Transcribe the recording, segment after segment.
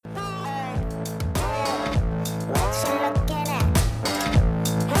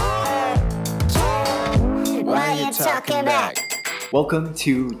Welcome back. Welcome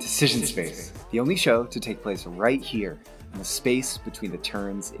to Decision Space, the only show to take place right here in the space between the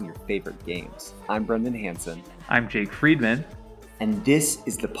turns in your favorite games. I'm Brendan Hansen. I'm Jake Friedman. And this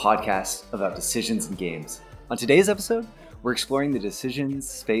is the podcast about decisions in games. On today's episode, we're exploring the decision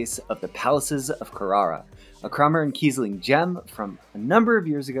space of the Palaces of Carrara, a Kramer and Kiesling gem from a number of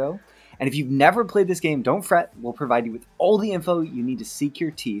years ago. And if you've never played this game, don't fret. We'll provide you with all the info you need to sink your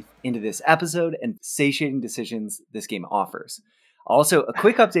teeth into this episode and satiating decisions this game offers. Also, a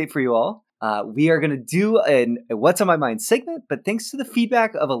quick update for you all. We are going to do a What's on My Mind segment, but thanks to the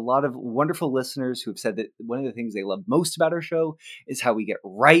feedback of a lot of wonderful listeners who have said that one of the things they love most about our show is how we get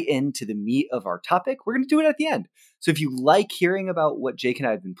right into the meat of our topic. We're going to do it at the end. So if you like hearing about what Jake and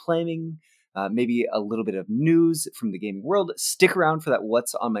I have been playing, maybe a little bit of news from the gaming world, stick around for that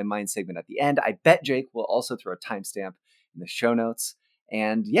What's on My Mind segment at the end. I bet Jake will also throw a timestamp in the show notes.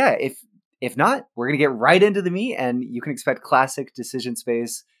 And yeah, if not, we're going to get right into the meat, and you can expect classic Decision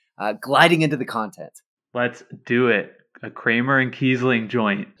Space gliding into the content. Let's do it. A Kramer and Kiesling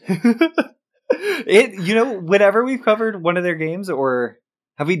joint. Whenever we've covered one of their games, or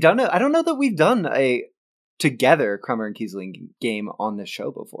have we done it? I don't know that we've done a together Kramer and Kiesling game on this show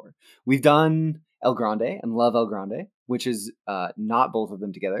before. We've done El Grande and love El Grande, which is not both of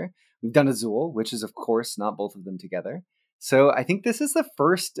them together. We've done Azul, which is of course not both of them together. So I think this is the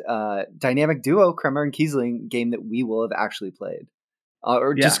first dynamic duo Kramer and Kiesling game that we will have actually played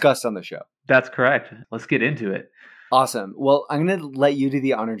or discussed on the show. That's correct. Let's get into it. Awesome. Well, I'm going to let you do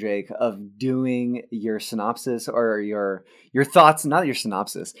the honor, Jake, of doing your synopsis or your thoughts, not your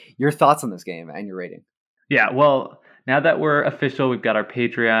synopsis, your thoughts on this game and your rating. Yeah, well, now that we're official, we've got our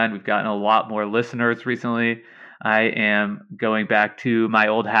Patreon, we've gotten a lot more listeners recently. I am going back to my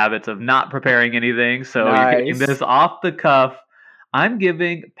old habits of not preparing anything, so You're getting this off the cuff. I'm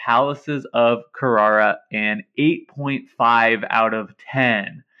giving Palaces of Carrara an 8.5 out of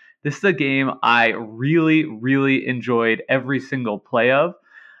 10. This is a game I really, really enjoyed every single play of.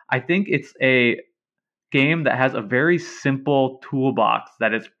 I think it's a game that has a very simple toolbox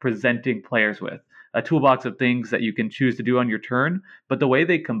that it's presenting players with. A toolbox of things that you can choose to do on your turn, but the way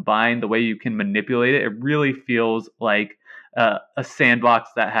they combine, the way you can manipulate it, it really feels like a sandbox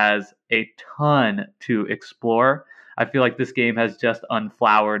that has a ton to explore. I feel like this game has just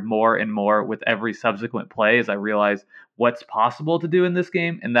unflowered more and more with every subsequent play as I realize what's possible to do in this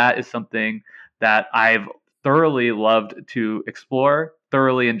game, and that is something that I've thoroughly loved to explore,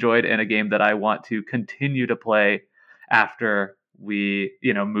 thoroughly enjoyed in a game that I want to continue to play after we,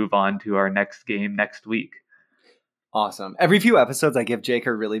 move on to our next game next week. Awesome. Every few episodes, I give Jake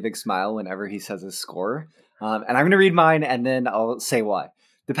a really big smile whenever he says his score. And I'm going to read mine, and then I'll say why.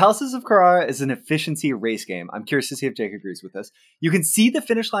 The Palaces of Carrara is an efficiency race game. I'm curious to see if Jake agrees with this. You can see the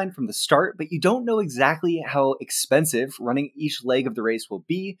finish line from the start, but you don't know exactly how expensive running each leg of the race will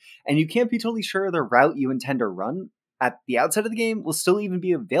be, and you can't be totally sure the route you intend to run at the outset of the game will still even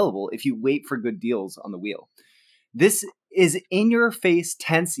be available if you wait for good deals on the wheel. This is in-your-face,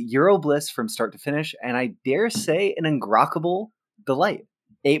 tense Euro bliss from start to finish, and I dare say an ungrockable delight.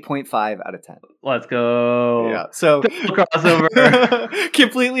 8.5 out of 10. Let's go. Yeah. So crossover.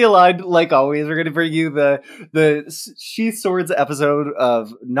 Completely aligned, like always. We're going to bring you the Sheath Swords episode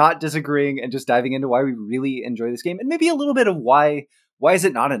of not disagreeing and just diving into why we really enjoy this game, and maybe a little bit of why is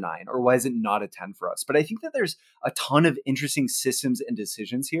it not a 9 or why is it not a 10 for us. But I think that there's a ton of interesting systems and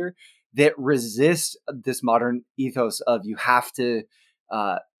decisions here that resist this modern ethos of you have to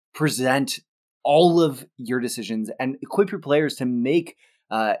present all of your decisions and equip your players to make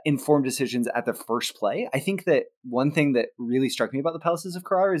informed decisions at the first play. I think that one thing that really struck me about the Palaces of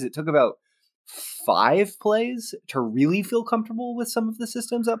Carrara is it took about 5 plays to really feel comfortable with some of the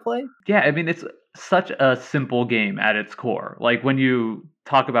systems at play. Yeah, I mean, it's such a simple game at its core. Like when you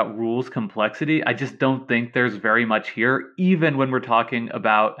talk about rules complexity, I just don't think there's very much here, even when we're talking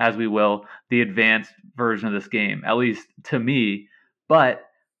about, as we will, the advanced version of this game, at least to me. But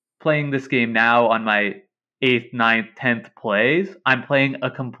playing this game now on my 8th, 9th, 10th plays, I'm playing a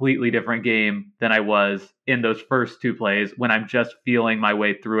completely different game than I was in those first 2 plays when I'm just feeling my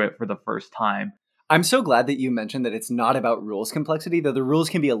way through it for the first time. I'm so glad that you mentioned that it's not about rules complexity, though the rules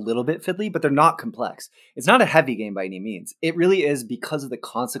can be a little bit fiddly, but they're not complex. It's not a heavy game by any means. It really is because of the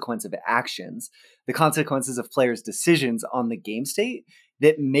consequence of actions, the consequences of players' decisions on the game state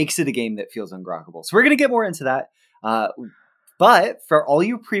that makes it a game that feels ungrockable. So we're going to get more into that. But for all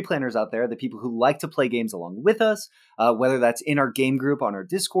you pre-planners out there, the people who like to play games along with us, whether that's in our game group on our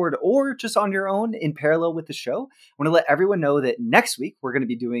Discord or just on your own in parallel with the show, I want to let everyone know that next week we're going to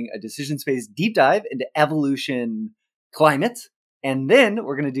be doing a Decision Space deep dive into Evolution Climate. And then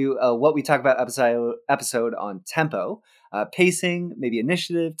we're going to do what we talk about episode on tempo, pacing, maybe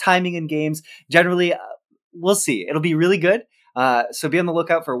initiative, timing in games. Generally, we'll see. It'll be really good. So be on the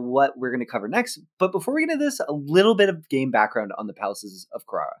lookout for what we're going to cover next. But before we get into this, a little bit of game background on the Palaces of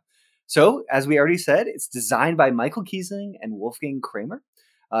Carrara. So, as we already said, it's designed by Michael Kiesling and Wolfgang Kramer.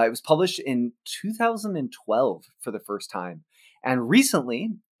 It was published in 2012 for the first time. And recently,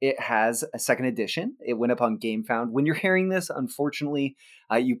 it has a second edition. It went up on GameFound. When you're hearing this, unfortunately,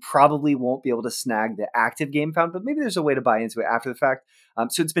 you probably won't be able to snag the active GameFound, but maybe there's a way to buy into it after the fact.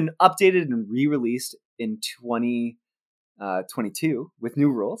 So it's been updated and re-released in 2022 with new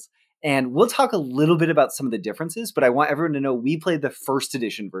rules. And we'll talk a little bit about some of the differences, but I want everyone to know we played the first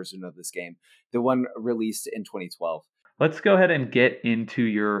edition version of this game, the one released in 2012. Let's go ahead and get into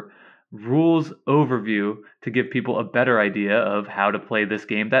your rules overview to give people a better idea of how to play this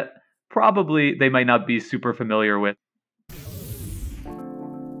game that probably they might not be super familiar with.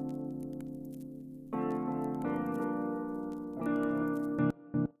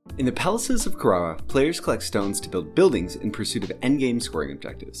 In the Palaces of Carrara, players collect stones to build buildings in pursuit of endgame scoring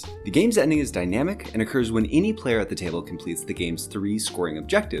objectives. The game's ending is dynamic and occurs when any player at the table completes the game's 3 scoring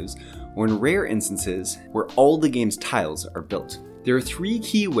objectives, or in rare instances, where all the game's tiles are built. There are 3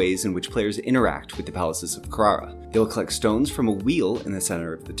 key ways in which players interact with the Palaces of Carrara. They will collect stones from a wheel in the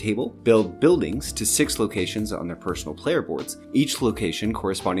center of the table, build buildings to 6 locations on their personal player boards, each location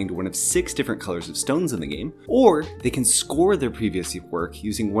corresponding to one of 6 different colors of stones in the game, or they can score their previous work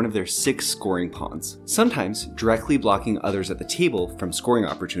using one of their 6 scoring pawns, sometimes directly blocking others at the table from scoring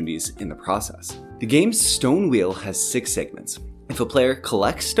opportunities in the process. The game's stone wheel has 6 segments. If a player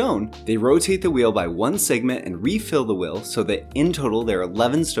collects stone, they rotate the wheel by 1 segment and refill the wheel so that in total there are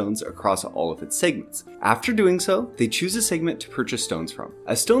 11 stones across all of its segments. After doing so, they choose a segment to purchase stones from.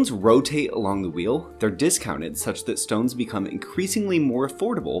 As stones rotate along the wheel, they're discounted such that stones become increasingly more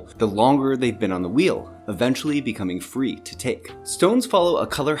affordable the longer they've been on the wheel, eventually becoming free to take. Stones follow a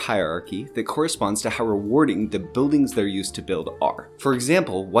color hierarchy that corresponds to how rewarding the buildings they're used to build are. For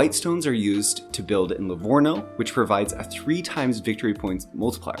example, white stones are used to build in Livorno, which provides a 3 times victory points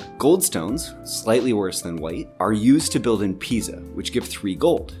multiplier. Gold stones, slightly worse than white, are used to build in Pisa, which give 3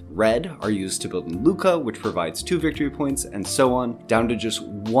 gold. Red are used to build in Lucca, which provides 2 victory points, and so on, down to just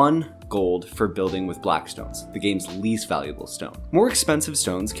 1 gold for building with black stones, the game's least valuable stone. More expensive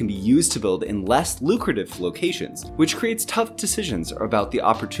stones can be used to build in less lucrative locations, which creates tough decisions about the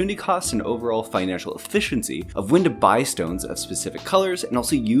opportunity cost and overall financial efficiency of when to buy stones of specific colors and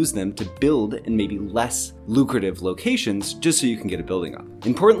also use them to build in maybe less lucrative locations just so you can get a building up.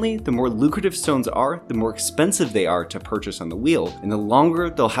 Importantly, the more lucrative stones are, the more expensive they are to purchase on the wheel, and the longer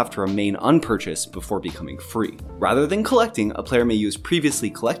they'll have to remain unpurchased before becoming free. Rather than collecting, a player may use previously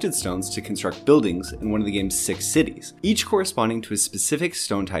collected stones to construct buildings in one of the game's 6 cities, each corresponding to a specific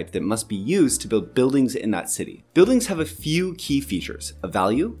stone type that must be used to build buildings in that city. Buildings have a few key features: a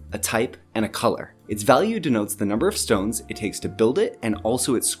value, a type, and a color. Its value denotes the number of stones it takes to build it and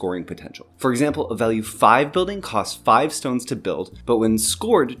also its scoring potential. For example, a value 5 building costs 5 stones to build, but when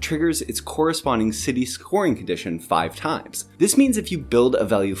scored, triggers its corresponding city scoring condition 5 times. This means if you build a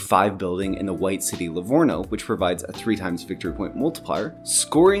value 5 building in the white city Livorno, which provides a 3 times victory point multiplier,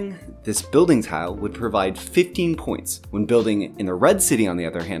 scoring this building tile would provide 15 points. When building in the red city, on the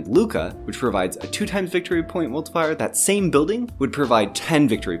other hand, Lucca, which provides a 2 times victory point multiplier, that same building would provide 10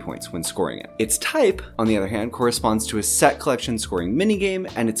 victory points when scoring it. Its type, on the other hand, corresponds to a set collection scoring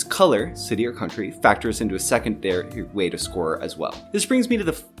minigame, and its color, city or country, factors into a secondary way to score as well. This brings me to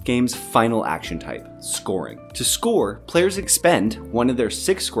the game's final action type, scoring. To score, players expend one of their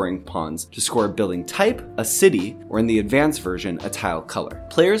 6 scoring pawns to score a building type, a city, or in the advanced version, a tile color.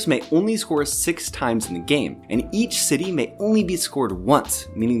 Players may only score 6 times in the game, and each city may only be scored once,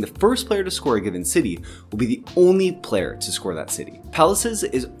 meaning the first player to score a given city will be the only player to score that city. Palaces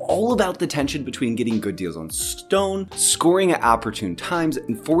is all about the tension between getting good deals on stone, scoring at opportune times,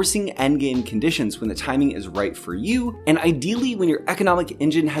 enforcing endgame conditions when the timing is right for you, and ideally when your economic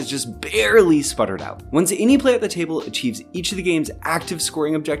engine has just barely sputtered out. Once any player at the table achieves each of the game's active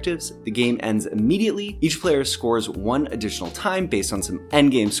scoring objectives, the game ends immediately. Each player scores 1 additional time based on some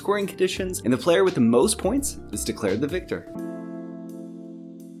endgame scoring conditions, and the player with the most points is declared the victor.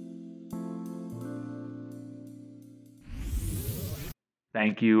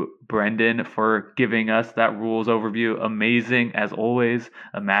 Thank you, Brendan, for giving us that rules overview. Amazing, as always,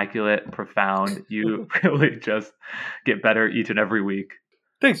 immaculate, profound. You really just get better each and every week.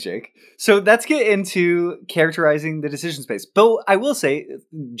 Thanks, Jake. So let's get into characterizing the decision space. But I will say,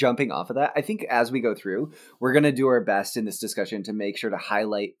 jumping off of that, I think as we go through, we're going to do our best in this discussion to make sure to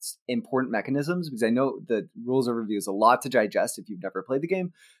highlight important mechanisms, because I know the rules overview is a lot to digest if you've never played the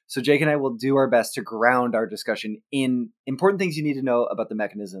game. So Jake and I will do our best to ground our discussion in important things you need to know about the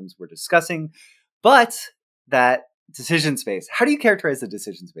mechanisms we're discussing. But that decision space, how do you characterize the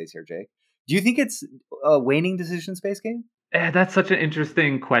decision space here, Jake? Do you think it's a waning decision space game? That's such an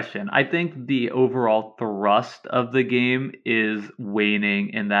interesting question. I think the overall thrust of the game is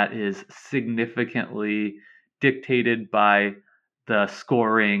waning, and that is significantly dictated by the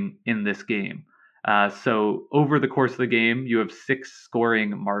scoring in this game. So over the course of the game, you have 6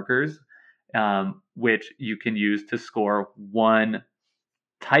 scoring markers, which you can use to score one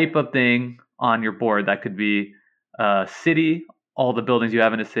type of thing on your board. That could be a city, all the buildings you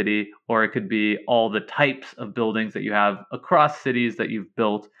have in a city, or it could be all the types of buildings that you have across cities that you've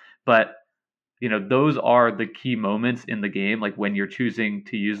built. But those are the key moments in the game, like when you're choosing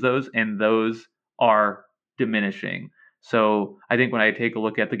to use those, and those are diminishing. So I think when I take a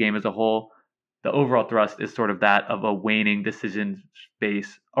look at the game as a whole, the overall thrust is sort of that of a waning decision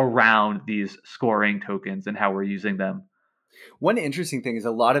space around these scoring tokens and how we're using them. One interesting thing is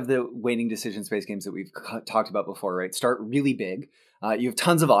a lot of the waning decision space games that we've talked about before, right, start really big. You have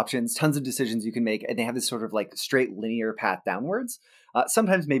tons of options, tons of decisions you can make, and they have this sort of like straight linear path downwards,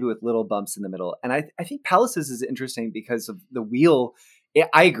 sometimes maybe with little bumps in the middle. And I think Palaces is interesting because of the wheel.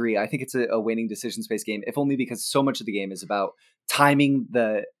 I agree. I think it's a waning decision space game, if only because so much of the game is about timing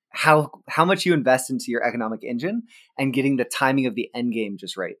how much you invest into your economic engine and getting the timing of the end game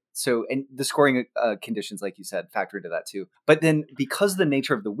just right. So, and the scoring conditions, like you said, factor into that too. But then because of the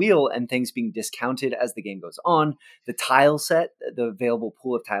nature of the wheel and things being discounted as the game goes on, the tile set, the available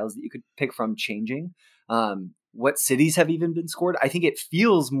pool of tiles that you could pick from changing, what cities have even been scored, I think it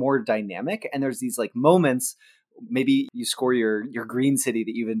feels more dynamic. And there's these like moments. Maybe you score your green city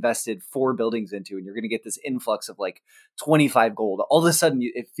that you've invested 4 buildings into, and you're going to get this influx of like 25 gold. All of a sudden,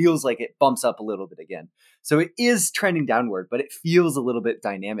 it feels like it bumps up a little bit again. So it is trending downward, but it feels a little bit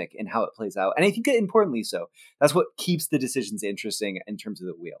dynamic in how it plays out. And I think that importantly so, that's what keeps the decisions interesting in terms of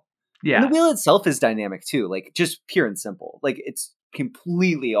the wheel. Yeah. And the wheel itself is dynamic too, like just pure and simple. Like it's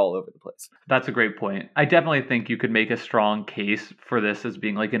completely all over the place. That's a great point. I definitely think you could make a strong case for this as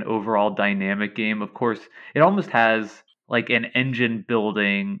being like an overall dynamic game. Of course, it almost has like an engine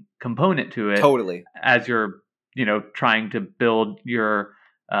building component to it. Totally. As you're, trying to build your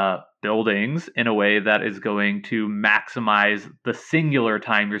buildings in a way that is going to maximize the singular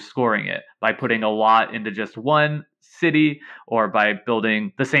time you're scoring it by putting a lot into just one city, or by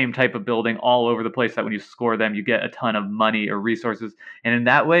building the same type of building all over the place that when you score them, you get a ton of money or resources. And in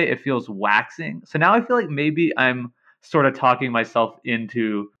that way, it feels waxing. So now I feel like maybe I'm sort of talking myself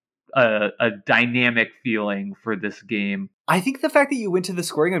into a dynamic feeling for this game. I think the fact that you went to the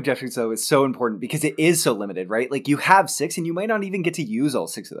scoring objectives, though, is so important because it is so limited, right? Like you have 6 and you might not even get to use all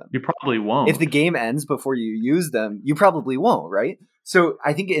 6 of them. You probably won't. If the game ends before you use them, you probably won't, right? So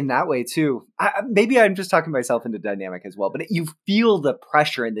I think in that way, too, maybe I'm just talking myself into dynamic as well, but you feel the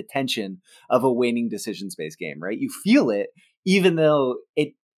pressure and the tension of a waning decision space game, right? You feel it, even though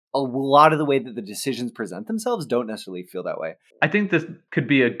a lot of the way that the decisions present themselves don't necessarily feel that way. I think this could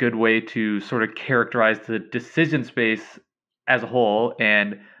be a good way to sort of characterize the decision space as a whole,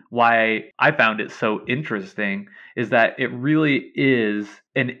 and why I found it so interesting is that it really is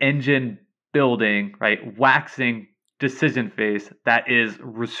an engine building, right, waxing decision phase that is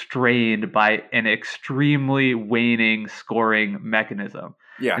restrained by an extremely waning scoring mechanism.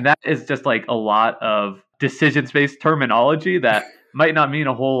 Yeah. And that is just like a lot of decision space terminology that might not mean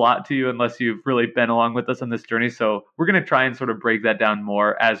a whole lot to you unless you've really been along with us on this journey. So we're going to try and sort of break that down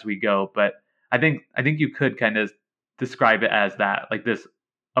more as we go. But I think you could kind of describe it as that, like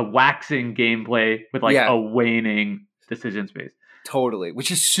a waxing gameplay with like a waning decision space. Totally,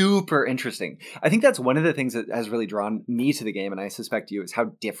 which is super interesting. I think that's one of the things that has really drawn me to the game, and I suspect you, is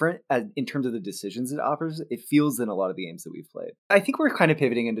how different in terms of the decisions it offers it feels than a lot of the games that we've played. I think we're kind of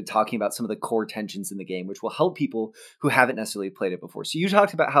pivoting into talking about some of the core tensions in the game, which will help people who haven't necessarily played it before. So you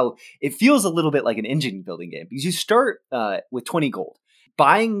talked about how it feels a little bit like an engine building game because you start with 20 gold.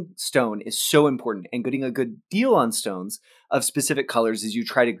 Buying stone is so important, and getting a good deal on stones of specific colors as you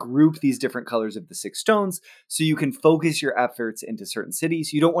try to group these different colors of the 6 stones so you can focus your efforts into certain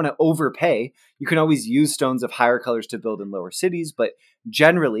cities. You don't want to overpay. You can always use stones of higher colors to build in lower cities, but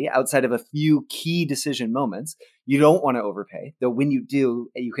generally, outside of a few key decision moments, you don't want to overpay. Though when you do,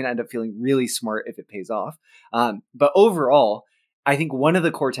 you can end up feeling really smart if it pays off. But overall, I think one of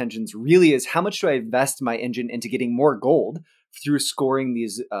the core tensions really is how much do I invest my engine into getting more gold through scoring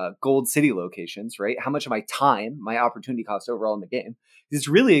these gold city locations, right? How much of my time, my opportunity cost overall in the game. It's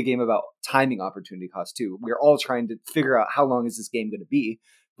really a game about timing opportunity cost too. We're all trying to figure out how long is this game going to be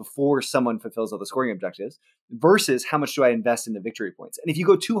before someone fulfills all the scoring objectives versus how much do I invest in the victory points. And if you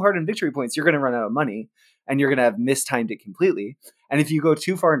go too hard in victory points, you're going to run out of money and you're going to have mistimed it completely. And if you go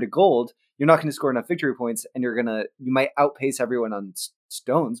too far into gold, you're not going to score enough victory points and you might outpace everyone on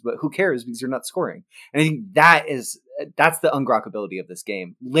stones, but who cares because you're not scoring. And I think that's the ungrockability of this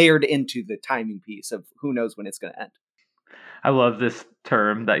game layered into the timing piece of who knows when it's going to end. I love this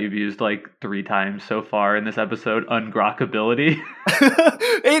term that you've used like 3 times so far in this episode, ungrockability.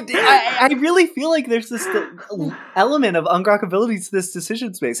 I really feel like there's this element of ungrockability to this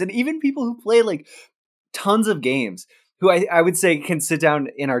decision space. And even people who play like tons of games, who I would say can sit down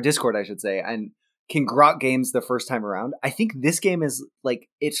in our Discord, I should say, and can grok games the first time around. I think this game is like,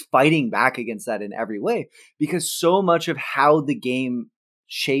 it's fighting back against that in every way because so much of how the game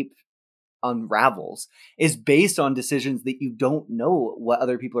shape unravels is based on decisions that you don't know what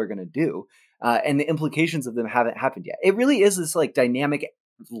other people are going to do. And the implications of them haven't happened yet. It really is this like dynamic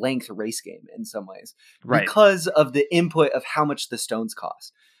length race game in some ways, right? Because of the input of how much the stones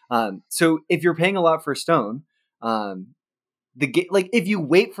cost. So if you're paying a lot for a stone, like if you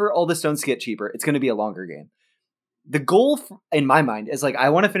wait for all the stones to get cheaper, it's going to be a longer game. The goal in my mind is like, I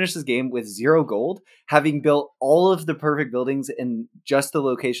want to finish this game with 0 gold, having built all of the perfect buildings in just the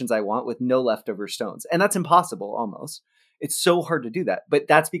locations I want with no leftover stones. And that's impossible almost. It's so hard to do that, but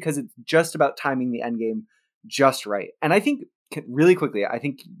that's because it's just about timing the end game just right. And I think really quickly, I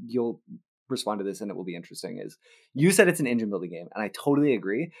think you'll respond to this and it will be interesting, is you said it's an engine building game. And I totally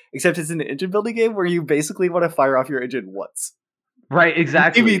agree, except it's an engine building game where you basically want to fire off your engine once. Right,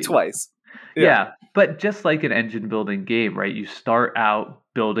 exactly. Maybe twice. Yeah, but just like an engine building game, right? You start out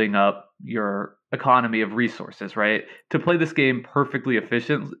building up your economy of resources, right? To play this game perfectly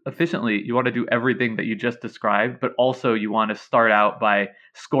efficiently, you want to do everything that you just described, but also you want to start out by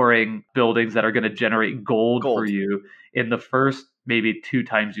scoring buildings that are going to generate gold for you in the first maybe 2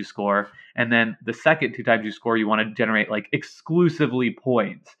 times you score. And then the second 2 times you score, you want to generate like exclusively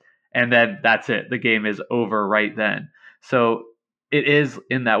points. And then that's it. The game is over right then. So it is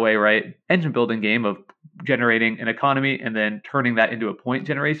in that way, right? Engine building game of generating an economy and then turning that into a point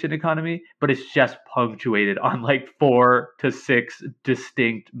generation economy, but it's just punctuated on like 4 to 6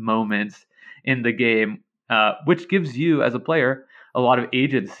 distinct moments in the game, which gives you as a player a lot of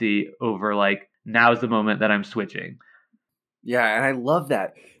agency over like, now's the moment that I'm switching. Yeah, and I love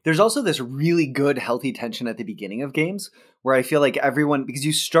that. There's also this really good, healthy tension at the beginning of games where I feel like everyone, because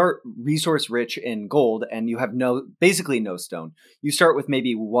you start resource rich in gold and you have basically no stone. You start with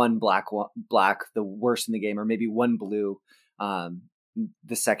maybe 1 black, the worst in the game, or maybe 1 blue,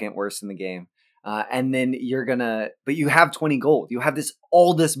 the second worst in the game. And then but you have 20 gold. You have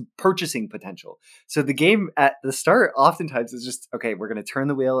all this purchasing potential. So the game at the start oftentimes is just, okay, we're going to turn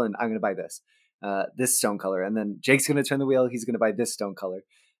the wheel and I'm going to buy this stone color. And then Jake's going to turn the wheel. He's going to buy this stone color.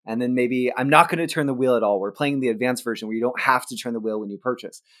 And then maybe I'm not going to turn the wheel at all. We're playing the advanced version where you don't have to turn the wheel when you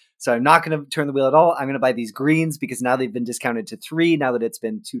purchase. So I'm not going to turn the wheel at all. I'm going to buy these greens because now they've been discounted to 3 now that it's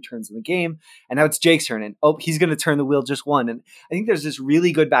been 2 turns in the game. And now it's Jake's turn. And he's going to turn the wheel just 1. And I think there's this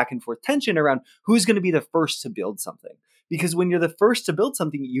really good back and forth tension around who's going to be the first to build something. Because when you're the first to build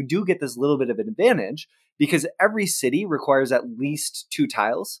something, you do get this little bit of an advantage because every city requires at least 2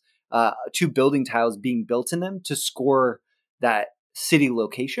 tiles. 2 building tiles being built in them to score that city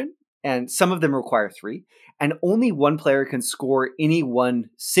location. And some of them require 3. And only 1 player can score any one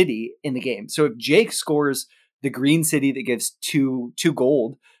city in the game. So if Jake scores the green city that gives 2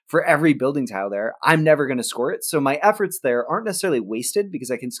 gold for every building tile there, I'm never going to score it. So my efforts there aren't necessarily wasted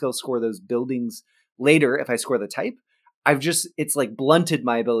because I can still score those buildings later if I score the type. It's like blunted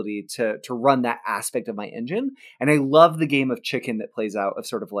my ability to run that aspect of my engine. And I love the game of chicken that plays out of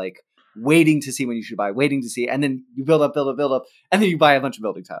sort of like waiting to see when you should buy, waiting to see, and then you build up, and then you buy a bunch of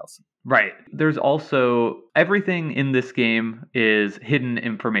building tiles. Right. There's also everything in this game is hidden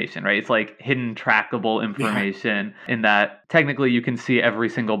information, right? It's like hidden trackable information in that technically you can see every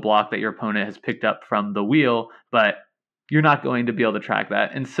single block that your opponent has picked up from the wheel, but you're not going to be able to track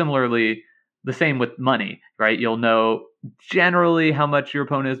that. And similarly, the same with money, right? You'll know generally how much your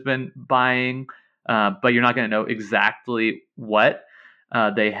opponent has been buying, but you're not going to know exactly what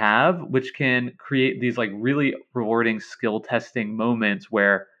they have, which can create these like really rewarding skill testing moments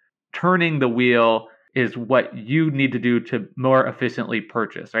where turning the wheel is what you need to do to more efficiently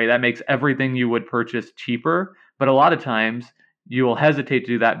purchase, right? That makes everything you would purchase cheaper. But a lot of times you will hesitate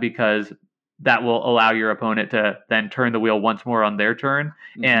to do that because that will allow your opponent to then turn the wheel once more on their turn.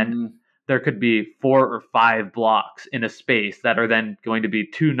 Mm-hmm. And there could be 4 or 5 blocks in a space that are then going to be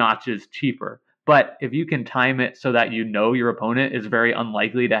 2 notches cheaper. But if you can time it so that you know your opponent is very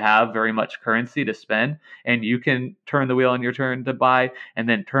unlikely to have very much currency to spend, and you can turn the wheel on your turn to buy, and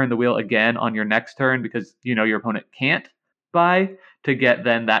then turn the wheel again on your next turn because you know your opponent can't buy, to get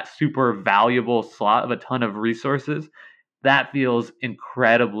then that super valuable slot of a ton of resources, that feels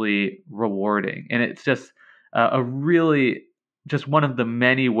incredibly rewarding. And it's just a really just one of the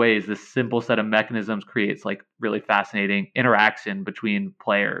many ways this simple set of mechanisms creates like really fascinating interaction between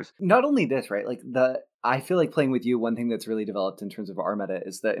players. Not only this, right? Like I feel like playing with you, one thing that's really developed in terms of our meta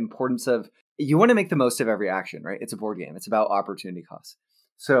is the importance of, you want to make the most of every action, right? It's a board game. It's about opportunity costs.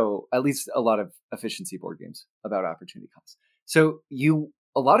 So at least a lot of efficiency board games about opportunity costs. So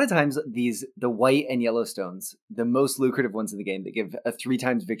a lot of times the white and yellow stones, the most lucrative ones in the game that give a 3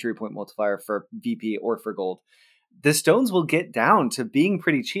 times victory point multiplier for VP or for gold, the stones will get down to being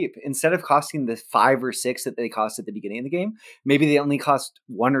pretty cheap. Instead of costing the 5 or 6 that they cost at the beginning of the game, maybe they only cost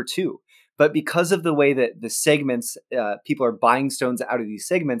 1 or 2. But because of the way that the segments, people are buying stones out of these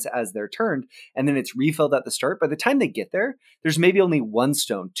segments as they're turned, and then it's refilled at the start, by the time they get there, there's maybe only 1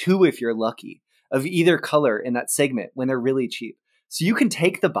 stone, 2 if you're lucky, of either color in that segment when they're really cheap. So you can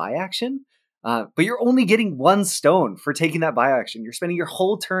take the buy action, but you're only getting 1 stone for taking that buy action. You're spending your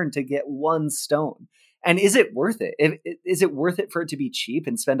whole turn to get 1 stone. And is it worth it? Is it worth it for it to be cheap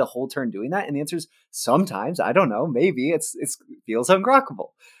and spend a whole turn doing that? And the answer is sometimes. I don't know. Maybe it feels ungrokkable.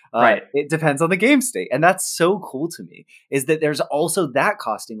 Right. It depends on the game state. And that's so cool to me, is that there's also that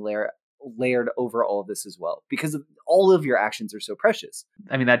costing layer layered over all of this as well, because all of your actions are so precious.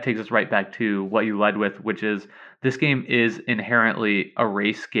 I mean, that takes us right back to what you led with, which is this game is inherently a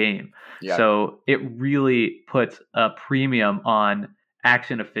race game. Yeah. So it really puts a premium on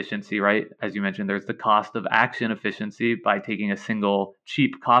action efficiency, right? As you mentioned, there's the cost of action efficiency by taking a single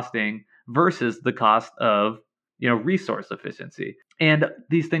cheap costing versus the cost of, resource efficiency. And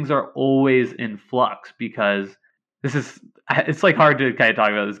these things are always in flux because it's like hard to kind of talk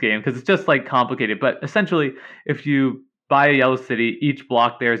about this game because it's just like complicated. But essentially, if you buy a yellow city, each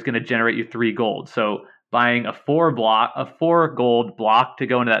block there is going to generate you 3 gold. So buying a 4 gold block to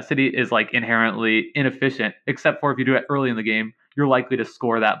go into that city is like inherently inefficient, except for if you do it early in the game, you're likely to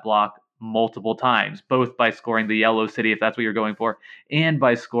score that block multiple times, both by scoring the yellow city, if that's what you're going for, and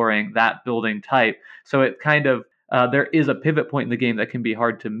by scoring that building type. So it kind of, there is a pivot point in the game that can be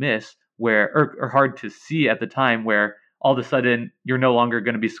hard to miss or hard to see at the time, where all of a sudden you're no longer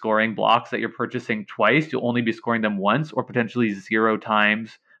going to be scoring blocks that you're purchasing twice. You'll only be scoring them once or potentially 0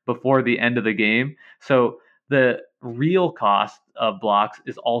 times before the end of the game. So the real cost of blocks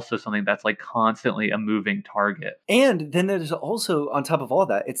is also something that's like constantly a moving target. And then there's also, on top of all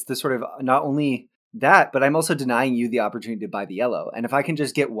that, it's the sort of not only that, but I'm also denying you the opportunity to buy the yellow. And if I can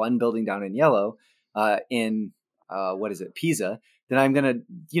just get 1 building down in yellow Pisa, then I'm going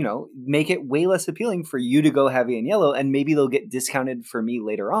to, make it way less appealing for you to go heavy in yellow, and maybe they'll get discounted for me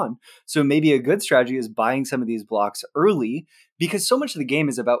later on. So maybe a good strategy is buying some of these blocks early, because so much of the game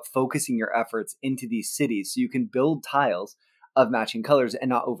is about focusing your efforts into these cities so you can build tiles of matching colors and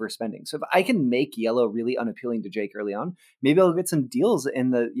not overspending. So if I can make yellow really unappealing to Jake early on, maybe I'll get some deals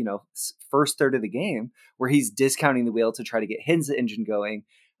in the, first third of the game where he's discounting the wheel to try to get his engine going.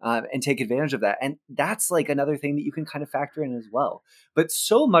 And take advantage of that. And that's like another thing that you can kind of factor in as well. But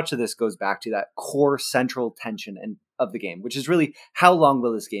so much of this goes back to that core central tension of the game, which is really, how long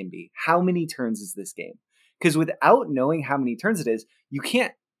will this game be? How many turns is this game? Because without knowing how many turns it is, you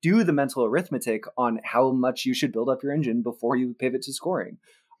can't do the mental arithmetic on how much you should build up your engine before you pivot to scoring,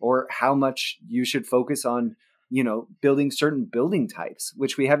 or how much you should focus on, building certain building types,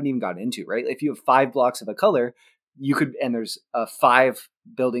 which we haven't even gotten into, right? If you have 5 blocks of a color, and there's a 5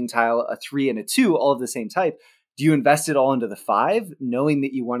 building tile, a 3 and a 2, all of the same type. Do you invest it all into the 5, knowing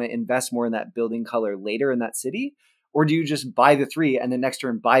that you want to invest more in that building color later in that city? Or do you just buy the 3 and the next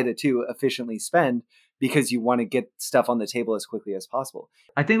turn buy the 2, efficiently spend, because you want to get stuff on the table as quickly as possible?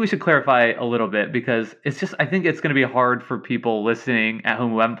 I think we should clarify a little bit, because I think it's going to be hard for people listening at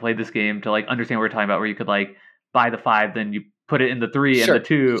home who haven't played this game to like understand what we're talking about, where you could like buy the 5, then you put it in the 3 and the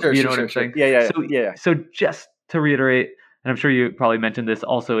 2, what I'm saying? Yeah. So just to reiterate, and I'm sure you probably mentioned this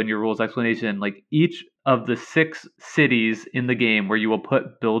also in your rules explanation, like each of the 6 cities in the game where you will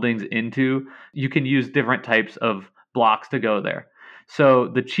put buildings into, you can use different types of blocks to go there. So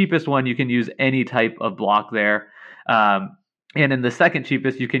the cheapest one, you can use any type of block there. And in the second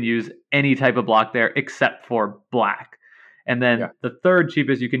cheapest, you can use any type of block there except for black. And then the third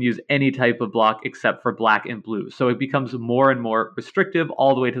cheapest, you can use any type of block except for black and blue. So it becomes more and more restrictive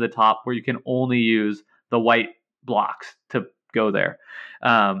all the way to the top, where you can only use the white blocks to go there.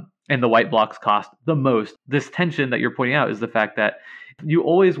 and the white blocks cost the most. This tension that you're pointing out is the fact that you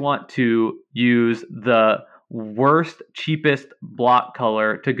always want to use the worst, cheapest block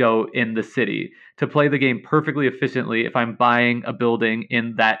color to go in the city to play the game perfectly efficiently. If I'm buying a building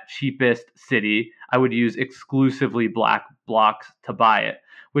in that cheapest city, I would use exclusively black blocks to buy it,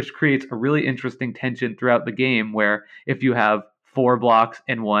 which creates a really interesting tension throughout the game where if you have 4 blocks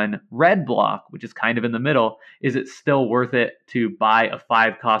and 1 red block, which is kind of in the middle, is it still worth it to buy a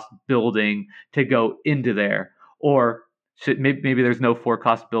 5 cost building to go into there? Or maybe there's no 4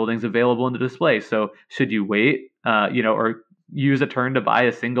 cost buildings available in the display. So should you wait, or use a turn to buy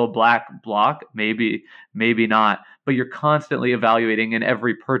a single black block? Maybe not. But you're constantly evaluating in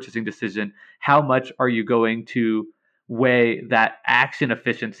every purchasing decision, how much are you going to weigh that action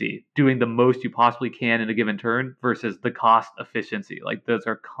efficiency, doing the most you possibly can in a given turn versus the cost efficiency. Like those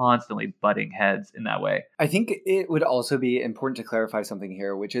are constantly butting heads in that way. I think it would also be important to clarify something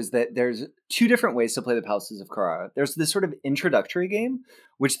here, which is that there's 2 different ways to play the Palaces of Carrara. There's this sort of introductory game,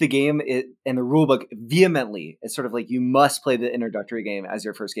 which the game and the rulebook vehemently is sort of like you must play the introductory game as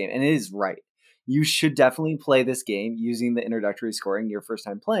your first game, and it is right. You should definitely play this game using the introductory scoring your first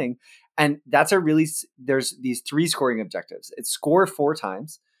time playing. And there's these 3 scoring objectives. It's score 4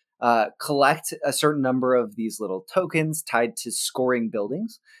 times, collect a certain number of these little tokens tied to scoring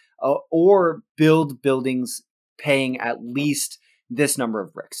buildings, or build buildings paying at least this number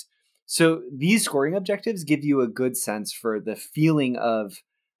of bricks. So these scoring objectives give you a good sense for the feeling of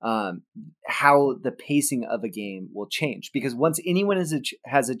how the pacing of a game will change. Because once anyone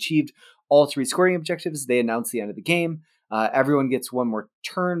has achieved all 3 scoring objectives, they announce the end of the game. Everyone gets one more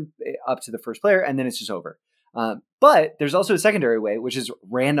turn up to the first player, and then it's just over. But there's also a secondary way, which is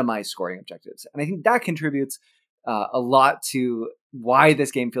randomized scoring objectives. And I think that contributes a lot to why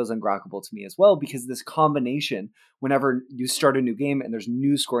this game feels ungrokkable to me as well, because this combination, whenever you start a new game and there's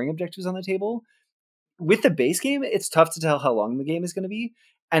new scoring objectives on the table, with the base game, it's tough to tell how long the game is going to be.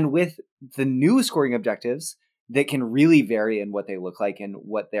 And with the new scoring objectives that can really vary in what they look like and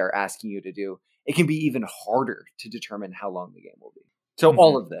what they're asking you to do, it can be even harder to determine how long the game will be. So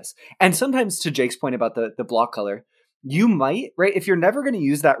all of this. And sometimes, to Jake's point about the block color, you might, right? If you're never going to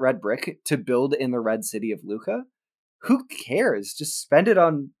use that red brick to build in the red city of Lucca, who cares? Just spend it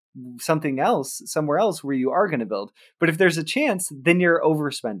on something else, somewhere else where you are going to build. But if there's a chance, then you're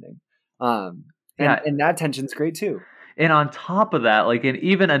overspending. And that tension's great too. And on top of that, and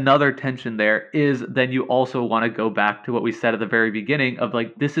even another tension there is then you also want to go back to what we said at the very beginning of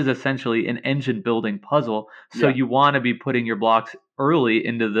this is essentially an engine building puzzle. So you want to be putting your blocks early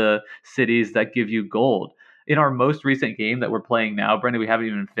into the cities that give you gold. In our most recent game that we're playing now, Brendan, we haven't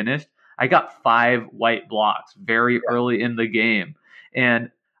even finished. I got 5 white blocks very early in the game.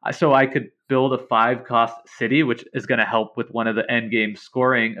 And so I could build a 5 cost city, which is going to help with one of the end game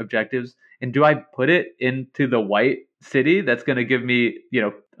scoring objectives. And do I put it into the white city that's going to give me,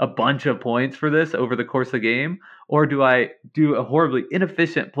 a bunch of points for this over the course of the game? Or do I do a horribly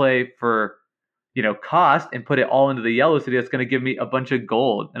inefficient play for, cost and put it all into the yellow city that's going to give me a bunch of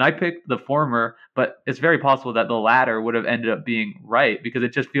gold? And I picked the former, but it's very possible that the latter would have ended up being right, because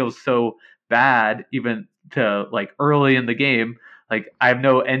it just feels so bad even to early in the game. I have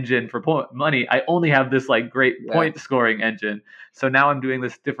no engine for money. I only have this great point scoring engine. So now I'm doing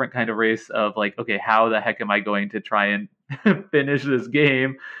this different kind of race of okay, how the heck am I going to try and finish this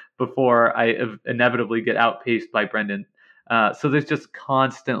game before I inevitably get outpaced by Brendan? So there's just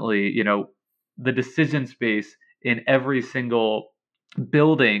constantly, the decision space in every single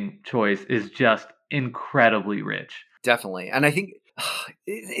building choice is just incredibly rich. Definitely. And I think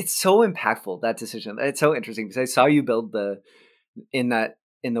it's so impactful, that decision. It's so interesting because I saw you build in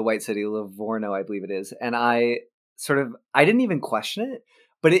the White City, Livorno, I believe it is. And I didn't even question it,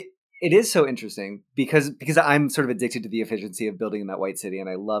 but it is so interesting because I'm sort of addicted to the efficiency of building in that White City. And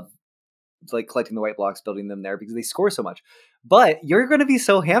I love collecting the white blocks, building them there because they score so much. But you're going to be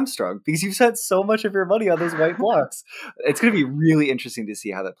so hamstrung because you've spent so much of your money on those white blocks. It's going to be really interesting to see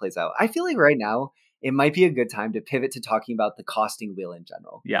how that plays out. I feel like right now it might be a good time to pivot to talking about the costing wheel in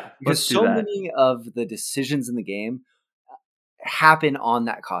general. Yeah. Because so many of the decisions in the game happen on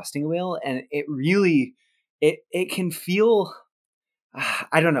that costing wheel, and it really it can feel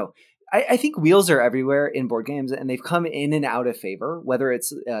I don't know. I think wheels are everywhere in board games, and they've come in and out of favor, whether it's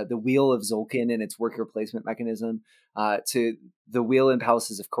the wheel of Tzolk'in and its worker placement mechanism, to the wheel in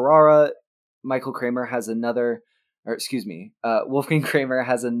Palaces of Carrara. Michael Kramer has another, Wolfgang Kramer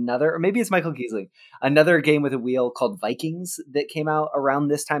has another, or maybe it's Michael Kiesling, another game with a wheel called Vikings that came out around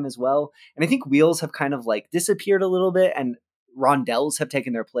this time as well. And I think wheels have kind of disappeared a little bit, and rondelles have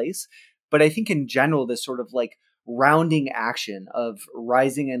taken their place. But I think in general, this sort of rounding action of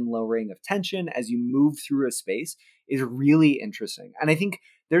rising and lowering of tension as you move through a space is really interesting. And I think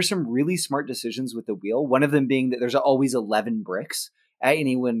there's some really smart decisions with the wheel. One of them being that there's always 11 bricks at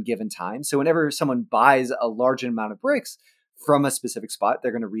any one given time. So whenever someone buys a large amount of bricks from a specific spot,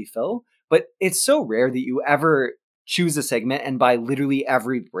 they're going to refill. But it's so rare that you ever choose a segment and buy literally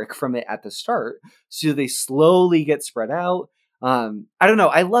every brick from it at the start. So they slowly get spread out. I don't know.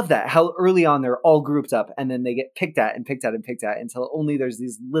 I love that, how early on they're all grouped up and then they get picked at and picked at and picked at until only there's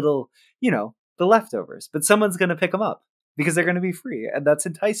these little, the leftovers. But someone's going to pick them up because they're going to be free. And that's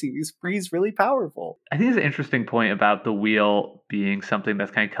enticing. Because free is really powerful. I think it's an interesting point about the wheel being something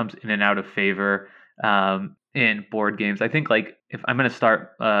that kind of comes in and out of favor in board games. I think like if I'm going to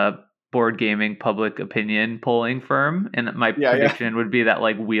start board gaming public opinion polling firm, and my prediction would be that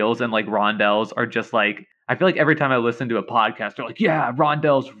like wheels and like rondels are just like, I feel like every time I listen to a podcast, they're like, yeah,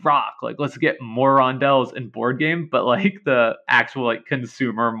 rondels rock. Like, let's get more rondels in board game. But like the actual like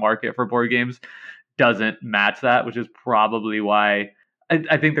consumer market for board games doesn't match that, which is probably why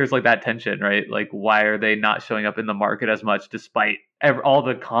I think there's like that tension, right? Like, why are they not showing up in the market as much despite all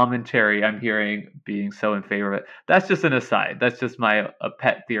the commentary I'm hearing being so in favor of it? That's just an aside. That's just my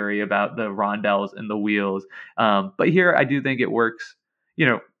pet theory about the rondels and the wheels. But here I do think it works,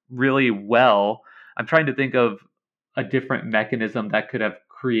 really well. I'm trying to think of a different mechanism that could have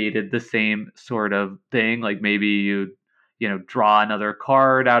created the same sort of thing. Like maybe you draw another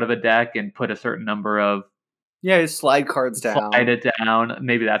card out of a deck and put a certain number of slide cards down. Slide it down.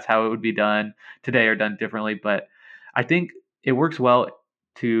 Maybe that's how it would be done today or done differently. But I think it works well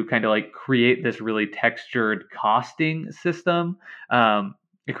to kind of like create this really textured costing system.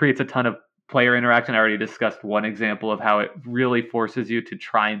 It creates a ton of player interaction. I already discussed one example of how it really forces you to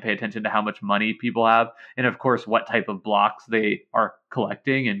try and pay attention to how much money people have, and of course what type of blocks they are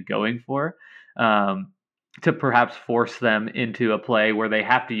collecting and going for, to perhaps force them into a play where they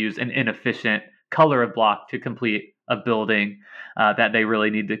have to use an inefficient color of block to complete a building that they really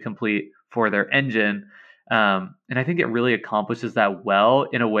need to complete for their engine. And I think it really accomplishes that well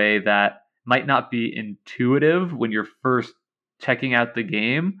in a way that might not be intuitive when you're first checking out the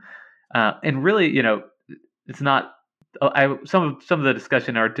game. And really, it's not. Some of the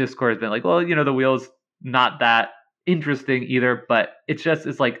discussion in our Discord has been like, well, the wheel's not that interesting either, but it's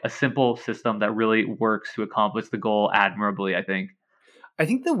like a simple system that really works to accomplish the goal admirably, I think. I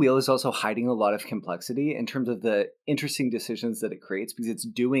think the wheel is also hiding a lot of complexity in terms of the interesting decisions that it creates, because it's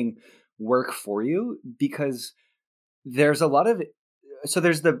doing work for you, because there's a lot of so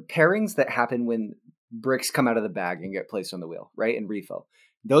there's the pairings that happen when bricks come out of the bag and get placed on the wheel, right? And refill.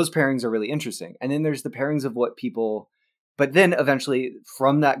 Those pairings are really interesting. And then there's the pairings of but then eventually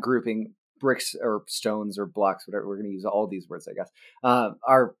from that grouping, bricks or stones or blocks, whatever, we're going to use all these words, I guess,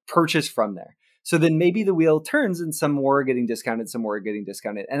 are purchased from there. So then maybe the wheel turns and some more are getting discounted, some more are getting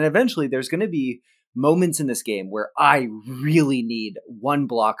discounted. And eventually there's going to be moments in this game where I really need one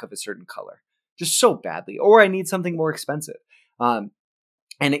block of a certain color just so badly, or I need something more expensive. And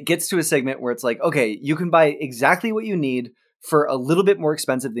it gets to a segment where it's like, okay, you can buy exactly what you need for a little bit more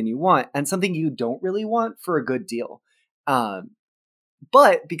expensive than you want, and something you don't really want for a good deal.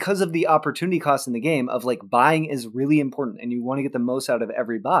 But because of the opportunity cost in the game of like buying is really important and you want to get the most out of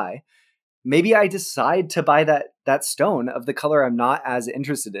every buy, maybe I decide to buy that stone of the color I'm not as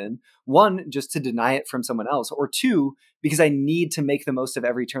interested in. One, just to deny it from someone else, or two, because I need to make the most of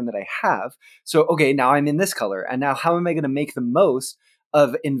every turn that I have. So, okay, now I'm in this color, and now how am I going to make the most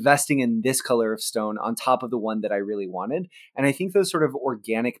of investing in this color of stone on top of the one that I really wanted? And I think those sort of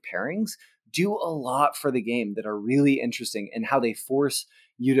organic pairings do a lot for the game that are really interesting in how they force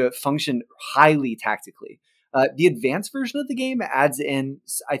you to function highly tactically. The advanced version of the game adds in,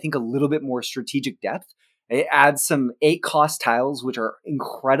 I think, a little bit more strategic depth. It adds some 8 cost tiles, which are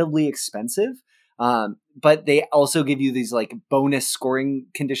incredibly expensive. But they also give you these like bonus scoring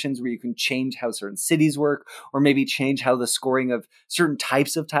conditions where you can change how certain cities work, or maybe change how the scoring of certain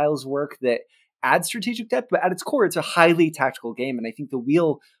types of tiles work that add strategic depth. But at its core, it's a highly tactical game. And I think the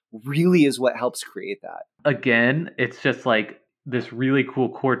wheel really is what helps create that. Again, it's just like this really cool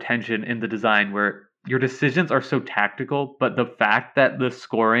core tension in the design where your decisions are so tactical, but the fact that the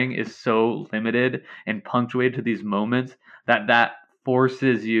scoring is so limited and punctuated to these moments that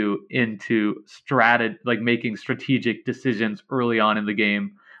forces you into making strategic decisions early on in the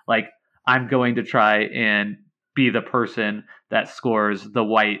game. Like, I'm going to try and be the person that scores the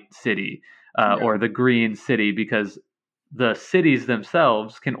white city or the green city, because the cities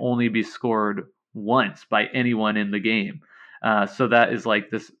themselves can only be scored once by anyone in the game. So that is like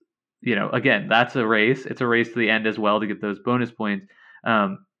this, again, that's a race. It's a race to the end as well to get those bonus points.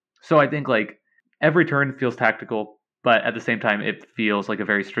 So I think like every turn feels tactical, but at the same time, it feels like a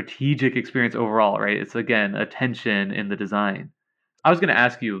very strategic experience overall, right? It's again attention in the design. I was going to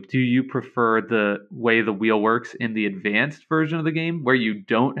ask you, do you prefer the way the wheel works in the advanced version of the game where you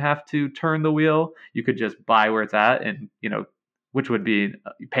don't have to turn the wheel? You could just buy where it's at and, which would be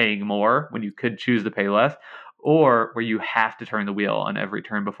paying more when you could choose to pay less, or where you have to turn the wheel on every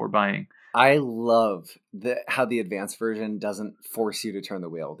turn before buying. I love how the advanced version doesn't force you to turn the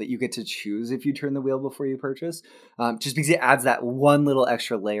wheel, that you get to choose if you turn the wheel before you purchase, just because it adds that one little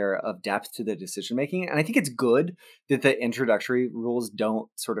extra layer of depth to the decision making. And I think it's good that the introductory rules don't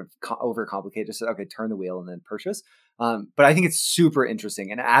sort of overcomplicate, just okay, turn the wheel and then purchase. But I think it's super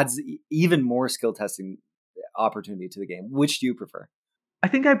interesting and adds even more skill testing opportunity to the game. Which do you prefer? I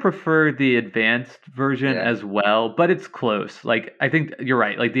think I prefer the advanced version as well, but it's close. Like, I think you're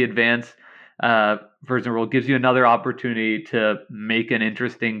right. Like, the advanced version rule gives you another opportunity to make an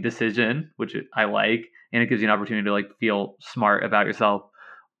interesting decision, which I like, and it gives you an opportunity to like feel smart about yourself.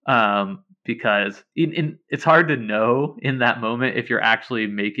 Because it's hard to know in that moment if you're actually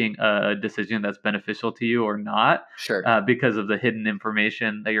making a decision that's beneficial to you or not. Sure. Because of the hidden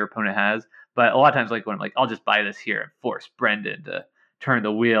information that your opponent has. But a lot of times, like when I'm like, I'll just buy this here and force Brendan to turn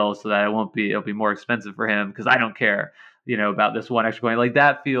the wheel so that it'll be more expensive for him because I don't care, about this one extra coin. Like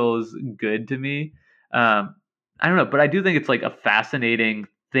that feels good to me. I don't know, but I do think it's like a fascinating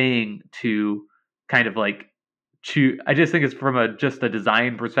thing to kind of like choose. I just think it's from just a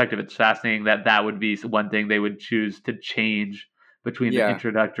design perspective, it's fascinating that would be one thing they would choose to change between the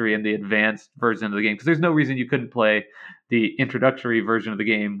introductory and the advanced version of the game, because there's no reason you couldn't play the introductory version of the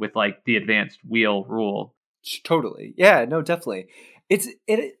game with like the advanced wheel rule. Totally. Yeah, no, definitely. It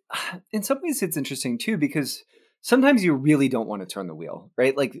in some ways it's interesting too, because sometimes you really don't want to turn the wheel,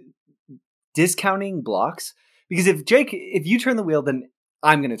 right? Like discounting blocks, because if you turn the wheel, then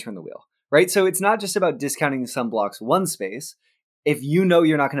I'm going to turn the wheel, right? So it's not just about discounting some blocks one space. If you're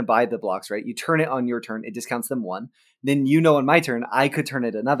not going to buy the blocks, right? You turn it on your turn, it discounts them one. Then on my turn, I could turn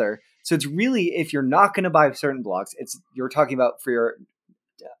it another. So it's really, if you're not going to buy certain blocks, you're talking about for your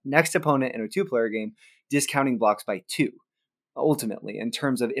next opponent in a 2-player game, discounting blocks by 2. Ultimately, in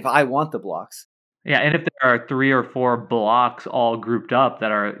terms of if I want the blocks. Yeah, and if there are 3 or 4 blocks all grouped up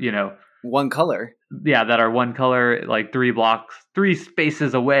that are, one color. Yeah, that are one color, like 3 blocks, 3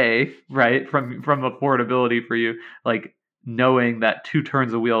 spaces away, right, from affordability for you, like knowing that 2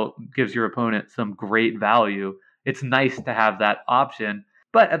 turns of wheel gives your opponent some great value. It's nice to have that option.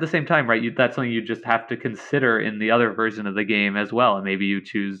 But at the same time, right, that's something you just have to consider in the other version of the game as well. And maybe you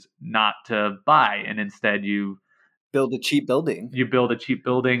choose not to buy and instead you build a cheap building. You build a cheap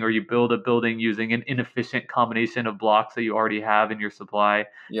building, or you build a building using an inefficient combination of blocks that you already have in your supply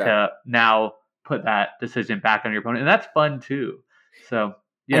to now put that decision back on your opponent. And that's fun too. So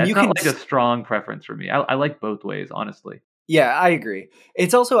yeah, it's not like a strong preference for me. I like both ways, honestly. Yeah, I agree.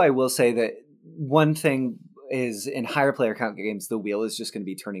 It's also, I will say that one thing is in higher player count games, the wheel is just going to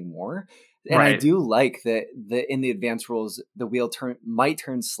be turning more. And right. I do like that in the advanced rules, the wheel might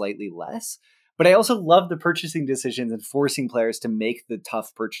turn slightly less. But I also love the purchasing decisions and forcing players to make the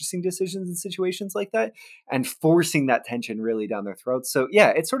tough purchasing decisions in situations like that and forcing that tension really down their throats. So yeah,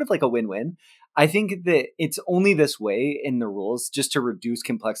 it's sort of like a win-win. I think that it's only this way in the rules just to reduce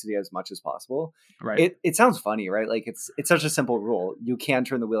complexity as much as possible. Right. It sounds funny, right? Like it's such a simple rule. You can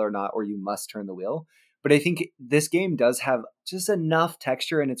turn the wheel or not, or you must turn the wheel. But I think this game does have just enough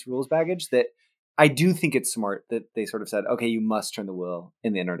texture in its rules baggage that I do think it's smart that they sort of said, okay, you must turn the wheel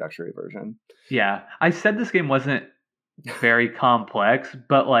in the introductory version. Yeah. I said this game wasn't very complex,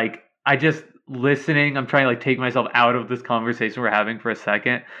 but like I'm trying to like take myself out of this conversation we're having for a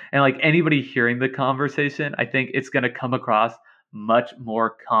second. And like anybody hearing the conversation, I think it's going to come across much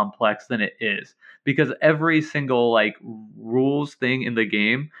more complex than it is, because every single like rules thing in the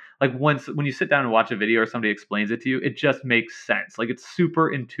game, like when you sit down and watch a video or somebody explains it to you, it just makes sense. Like it's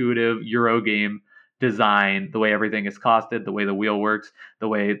super intuitive Euro game design, the way everything is costed, the way the wheel works, the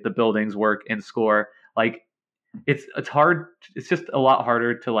way the buildings work and score. Like it's hard. It's just a lot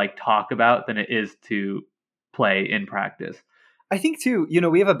harder to like talk about than it is to play in practice. I think too,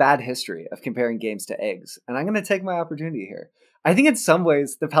 we have a bad history of comparing games to eggs, and I'm going to take my opportunity here. I think in some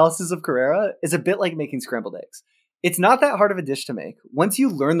ways, the Palaces of Carrara is a bit like making scrambled eggs. It's not that hard of a dish to make. Once you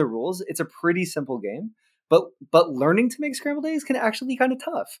learn the rules, it's a pretty simple game. But learning to make scrambled eggs can actually be kind of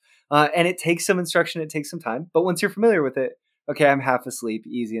tough. And it takes some instruction, it takes some time. But once you're familiar with it, okay, I'm half asleep,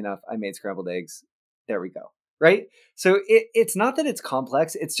 easy enough. I made scrambled eggs. There we go. Right? So it's not that it's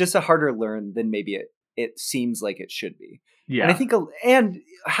complex. It's just a harder learn than maybe it seems like it should be. Yeah. And I think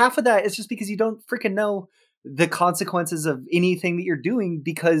half of that is just because you don't freaking know the consequences of anything that you're doing,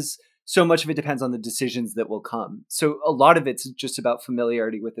 because so much of it depends on the decisions that will come. So a lot of it's just about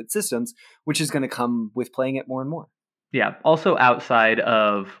familiarity with its systems, which is going to come with playing it more and more. Yeah. Also, outside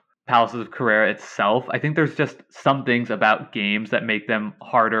of Palaces of Carrera itself, I think there's just some things about games that make them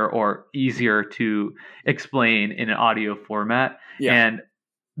harder or easier to explain in an audio format. Yeah. And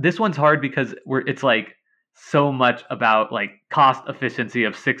this one's hard because it's like so much about like cost efficiency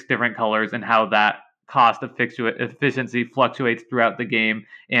of 6 different colors and how that cost efficiency fluctuates throughout the game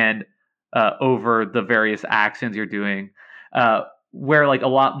and over the various actions you're doing. Where like a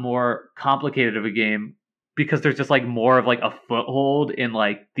lot more complicated of a game, because there's just like more of like a foothold in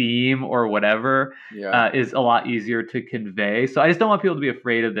like theme or whatever, is a lot easier to convey. So I just don't want people to be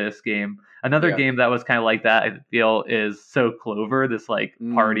afraid of this game. Another game that was kind of like that, I feel, is So Clover, this like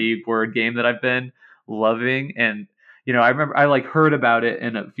party word game that I've been loving. And I remember I like heard about it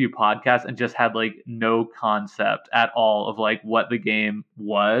in a few podcasts and just had like no concept at all of like what the game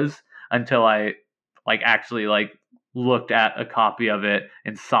was until I like actually like looked at a copy of it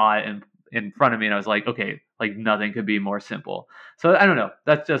and saw it in front of me, and I was like, okay, like nothing could be more simple. So I don't know.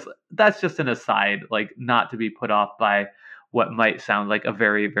 That's just an aside, like not to be put off by what might sound like a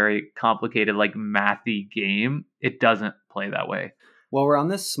very, very complicated, like mathy game. It doesn't play that way. While we're on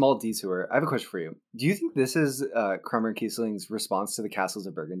this small detour, I have a question for you. Do you think this is Kramer and Kiesling's response to the Castles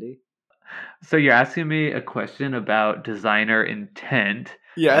of Burgundy? So you're asking me a question about designer intent.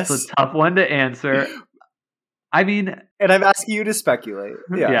 Yes. That's a tough one to answer. I mean, and I'm asking you to speculate.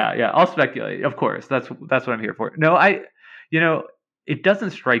 Yeah. I'll speculate. Of course, that's what I'm here for. No, it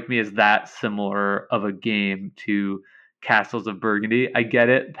doesn't strike me as that similar of a game to Castles of Burgundy. I get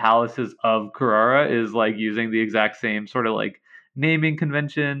it. Palaces of Carrara is like using the exact same sort of like naming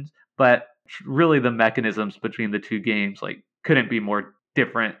conventions, but really the mechanisms between the two games like couldn't be more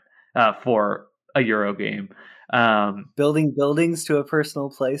different for a Euro game. Building buildings to a personal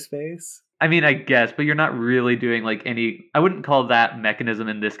play space. I mean, I guess, but you're not really doing like I wouldn't call that mechanism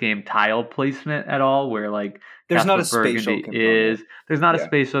in this game tile placement at all, where like there's not a spatial component. There's not a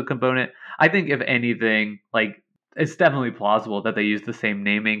spatial component. I think if anything, like it's definitely plausible that they use the same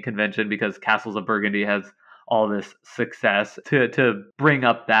naming convention because Castles of Burgundy has all this success to bring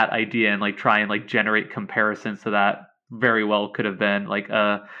up that idea and like try and like generate comparisons to that. Very well could have been like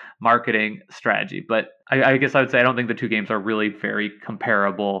a marketing strategy. But I guess I would say I don't think the two games are really very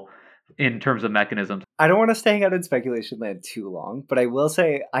comparable in terms of mechanisms. I don't want us to hang out in speculation land too long, but I will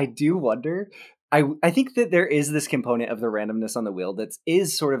say I do wonder. I think that there is this component of the randomness on the wheel that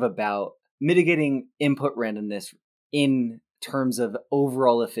is sort of about mitigating input randomness in terms of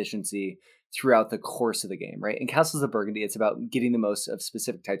overall efficiency throughout the course of the game, right? In Castles of Burgundy, it's about getting the most of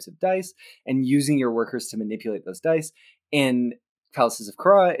specific types of dice and using your workers to manipulate those dice. In Palaces of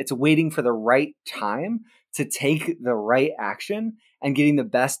Carrara, it's waiting for the right time to take the right action and getting the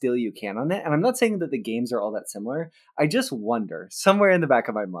best deal you can on it. And I'm not saying that the games are all that similar. I just wonder, somewhere in the back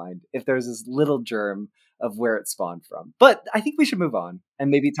of my mind, if there's this little germ of where it spawned from. But I think we should move on and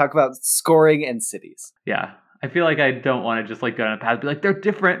maybe talk about scoring and cities. Yeah. I feel like I don't want to just like go on a path and be like, they're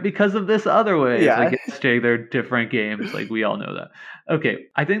different because of this other way. Yeah. It's like, yes, Jay, they're different games. Like we all know that. Okay.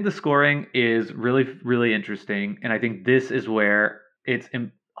 I think the scoring is really, really interesting. And I think this is where it's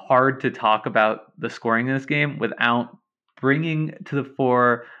hard to talk about the scoring in this game without bringing to the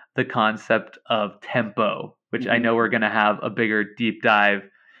fore the concept of tempo, which I know we're going to have a bigger deep dive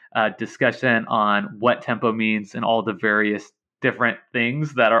discussion on what tempo means and all the various different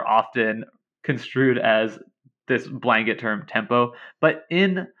things that are often construed as this blanket term tempo. But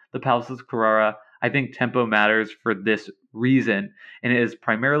in the Palaces of Carrara, I think tempo matters for this reason, and it is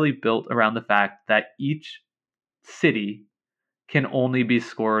primarily built around the fact that each city can only be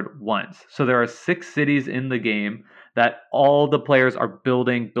scored once. So there are 6 cities in the game that all the players are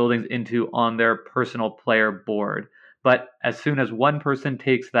building buildings into on their personal player board. But as soon as one person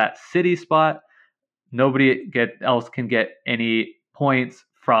takes that city spot, nobody else can get any points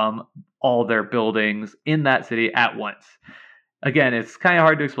from all their buildings in that city at once. Again, it's kind of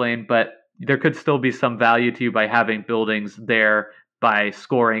hard to explain, but there could still be some value to you by having buildings there by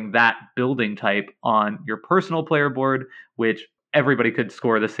scoring that building type on your personal player board, which everybody could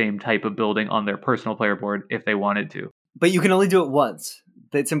score the same type of building on their personal player board if they wanted to. But you can only do it once.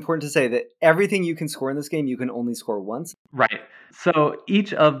 It's important to say that everything you can score in this game, you can only score once. Right. So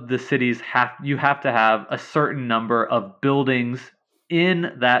each of the cities you have to have a certain number of buildings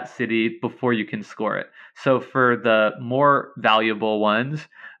in that city before you can score it. So for the more valuable ones,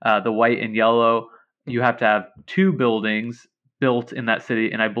 the white and yellow, you have to have 2 buildings built in that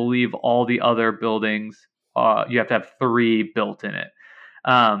city. And I believe all the other buildings, you have to have 3 built in it.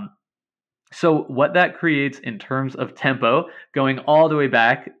 So what that creates in terms of tempo, going all the way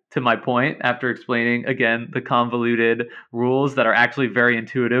back to my point after explaining, again, the convoluted rules that are actually very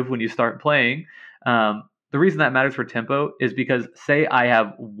intuitive when you start playing. The reason that matters for tempo is because, say I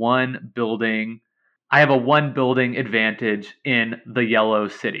have a one building advantage in the yellow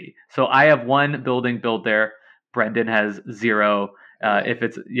city. So I have one building built there. Brendan has 0. If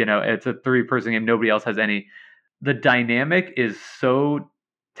it's, it's a 3-person game, nobody else has any. The dynamic is so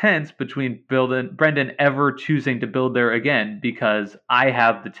tense between Brendan ever choosing to build there again, because I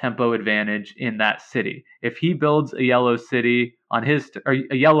have the tempo advantage in that city. If he builds a yellow city on or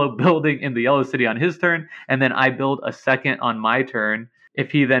a yellow building in the yellow city on his turn, and then I build a second on my turn,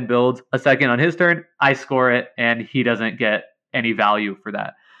 if he then builds a second on his turn, I score it and he doesn't get any value for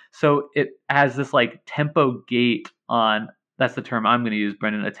that. So it has this like tempo gate on, that's the term I'm going to use,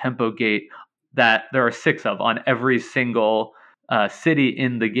 Brendan, a tempo gate that there are 6 of on every single city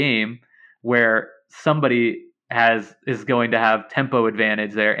in the game, where somebody is going to have tempo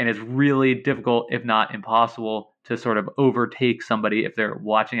advantage there, and it's really difficult, if not impossible, to sort of overtake somebody if they're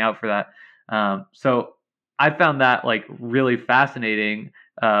watching out for that. So I found that like really fascinating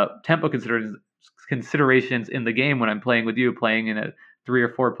tempo considerations in the game when I'm playing with you, playing in a 3 or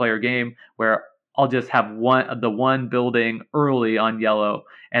 4 player game, where I'll just have the one building early on yellow,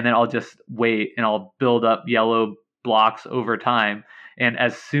 and then I'll just wait and I'll build up yellow blocks over time. And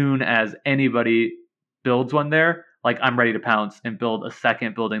as soon as anybody builds one there, like I'm ready to pounce and build a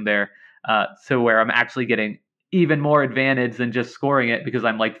second building there. So where I'm actually getting even more advantage than just scoring it, because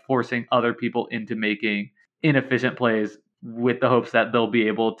I'm like forcing other people into making inefficient plays with the hopes that they'll be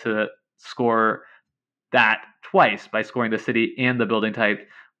able to score that twice by scoring the city and the building type,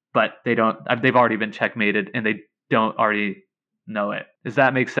 but they've already been checkmated and they don't already know it. Does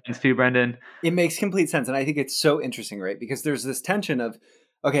that make sense to you, Brendan? It makes complete sense. And I think it's so interesting, right? Because there's this tension of,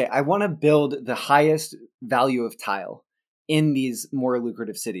 okay, I want to build the highest value of tile in these more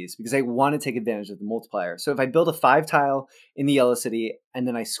lucrative cities because I want to take advantage of the multiplier. So if I build a 5 tile in the yellow city and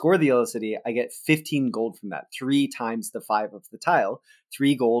then I score the yellow city, I get 15 gold from that, 3 times the 5 of the tile,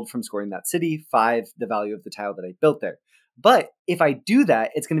 3 gold from scoring that city, 5 the value of the tile that I built there. But if I do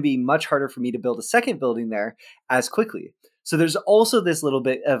that, it's going to be much harder for me to build a second building there as quickly. So there's also this little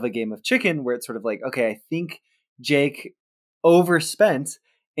bit of a game of chicken where it's sort of like, okay, I think Jake overspent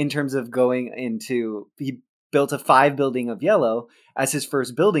in terms of going into, he built a 5 building of yellow as his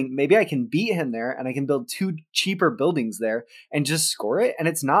first building. Maybe I can beat him there and I can build 2 cheaper buildings there and just score it. And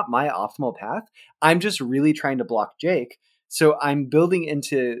it's not my optimal path. I'm just really trying to block Jake. So I'm building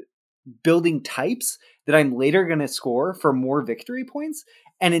into building types that I'm later going to score for more victory points.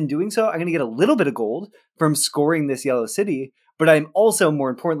 And in doing so, I'm going to get a little bit of gold from scoring this yellow city, but I'm also, more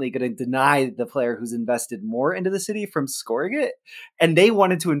importantly, going to deny the player who's invested more into the city from scoring it. And they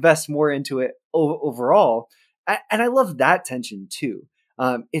wanted to invest more into it overall. And I love that tension too.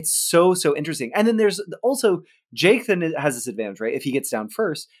 It's so interesting. And then there's also Jake then has this advantage, right? If he gets down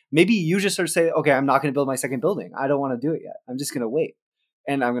first, maybe you just sort of say, okay, I'm not going to build my second building. I don't want to do it yet. I'm just going to wait.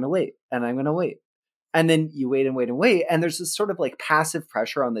 And I'm going to wait. And I'm going to wait. And then you wait and wait and wait. And there's this sort of like passive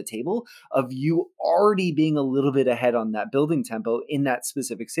pressure on the table of you already being a little bit ahead on that building tempo in that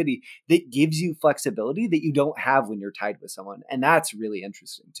specific city that gives you flexibility that you don't have when you're tied with someone. And that's really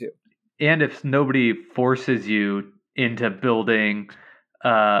interesting too. And if nobody forces you into building,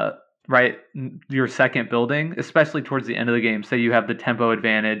 right, your second building, especially towards the end of the game, say you have the tempo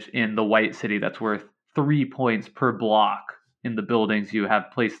advantage in the white city that's worth 3 points per block in the buildings you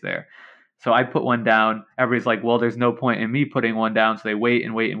have placed there. So I put one down. Everybody's like, well, there's no point in me putting one down. So they wait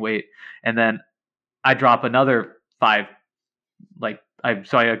and wait and wait. And then I drop another 5.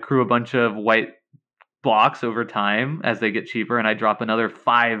 So I accrue a bunch of white blocks over time as they get cheaper. And I drop another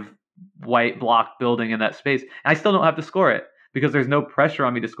 5 white block building in that space. And I still don't have to score it because there's no pressure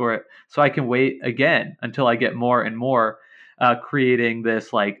on me to score it. So I can wait again until I get more and more, creating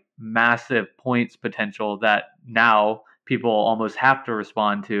this like massive points potential that now people almost have to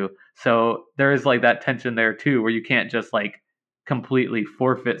respond to. So there is like that tension there too, where you can't just like completely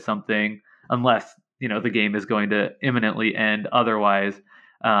forfeit something unless, the game is going to imminently end otherwise.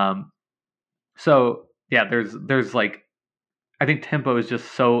 So yeah, there's like, I think tempo is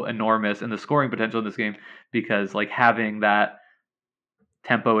just so enormous in the scoring potential in this game, because like having that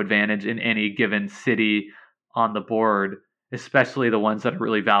tempo advantage in any given city on the board, especially the ones that are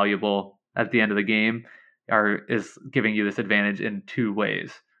really valuable at the end of the game, is giving you this advantage in 2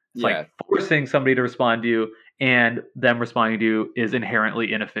 ways. It's like forcing somebody to respond to you, and them responding to you is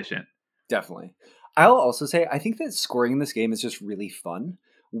inherently inefficient. Definitely. I'll also say, I think that scoring in this game is just really fun.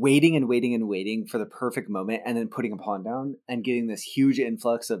 Waiting and waiting and waiting for the perfect moment and then putting a pawn down and getting this huge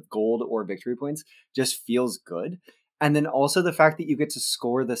influx of gold or victory points just feels good. And then also the fact that you get to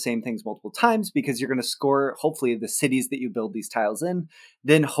score the same things multiple times because you're going to score, hopefully, the cities that you build these tiles in.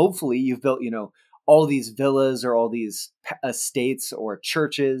 Then hopefully you've built, all these villas or all these estates or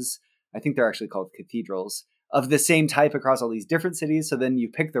churches. I think they're actually called cathedrals of the same type across all these different cities. So then you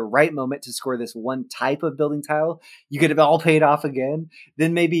pick the right moment to score this one type of building tile. You get it all paid off again.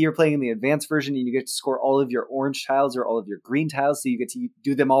 Then maybe you're playing in the advanced version and you get to score all of your orange tiles or all of your green tiles. So you get to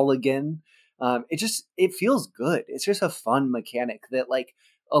do them all again. It feels good. It's just a fun mechanic that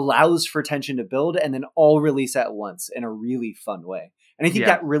allows for tension to build and then all release at once in a really fun way. And I think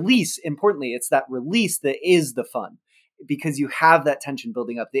that release, importantly, it's that release that is the fun because you have that tension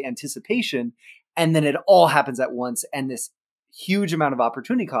building up, the anticipation, and then it all happens at once. And this huge amount of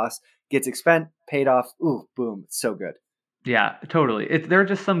opportunity cost gets expended, paid off. Ooh, boom. It's so good. Yeah, totally. There are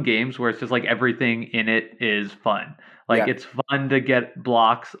just some games where it's just everything in it is fun. It's fun to get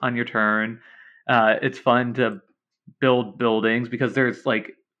blocks on your turn. It's fun to build buildings because there's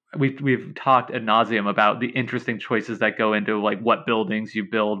we've talked ad nauseum about the interesting choices that go into what buildings you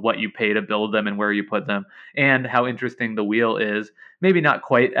build, what you pay to build them, and where you put them, and how interesting the wheel is. Maybe not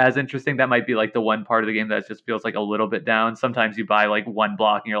quite as interesting. That might be the one part of the game that just feels a little bit down. Sometimes you buy one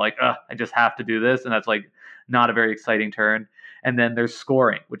block and you're like, ugh, I just have to do this, and that's not a very exciting turn. And then there's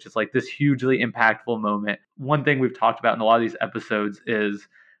scoring, which is this hugely impactful moment. One thing we've talked about in a lot of these episodes is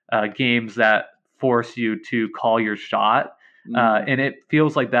games that force you to call your shot. And it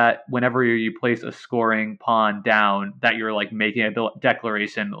feels like that whenever you place a scoring pawn down, that you're making a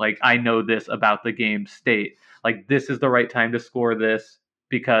declaration, I know this about the game state. This is the right time to score this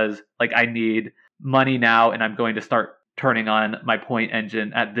because I need money now and I'm going to start turning on my point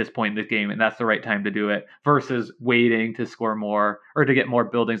engine at this point in the game, and that's the right time to do it, versus waiting to score more or to get more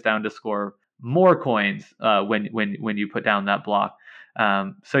buildings down to score more coins when you put down that block.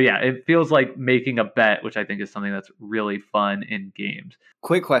 So yeah, it feels like making a bet, which I think is something that's really fun in games.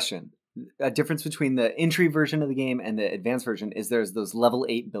 Quick question. A difference between the entry version of the game and the advanced version is there's those level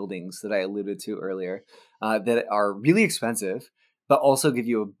 8 buildings that I alluded to earlier that are really expensive, but also give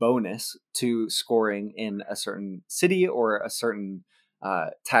you a bonus to scoring in a certain city or a certain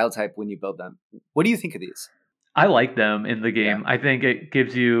tile type when you build them. What do you think of these? I like them in the game. Yeah. I think it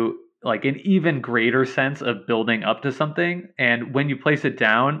gives you an even greater sense of building up to something. And when you place it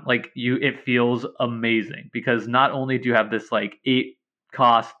down, it feels amazing because not only do you have this 8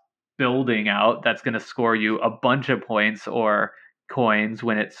 cost building out that's going to score you a bunch of points or coins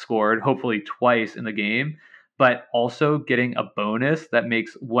when it's scored, hopefully twice in the game, but also getting a bonus that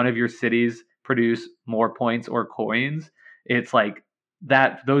makes one of your cities produce more points or coins. It's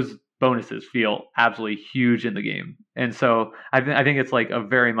that those bonuses feel absolutely huge in the game. And so I think it's a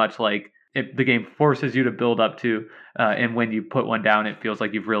very much the game forces you to build up to, and when you put one down, it feels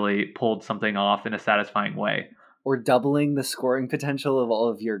like you've really pulled something off in a satisfying way. Or doubling the scoring potential of all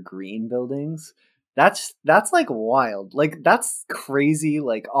of your green buildings. That's wild. That's crazy,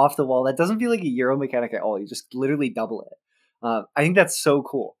 off the wall. That doesn't feel like a Euro mechanic at all. You just literally double it. I think that's so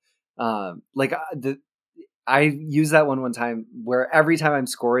cool. I used that one time where every time I'm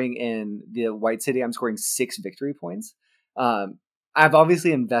scoring in the White City, I'm scoring 6 victory points. I've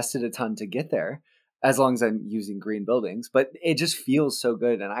obviously invested a ton to get there as long as I'm using green buildings, but it just feels so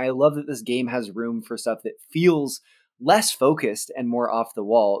good. And I love that this game has room for stuff that feels less focused and more off the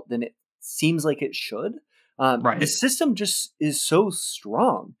wall than it seems like it should. Right. The system just is so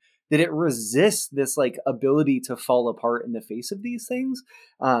strong that it resists this ability to fall apart in the face of these things.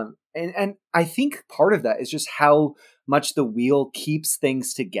 And I think part of that is just how much the wheel keeps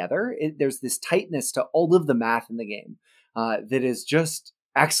things together. There's this tightness to all of the math in the game that is just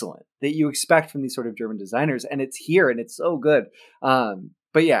excellent, that you expect from these sort of German designers. And it's here and it's so good.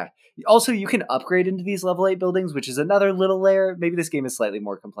 But yeah, also you can upgrade into these level 8 buildings, which is another little layer. Maybe this game is slightly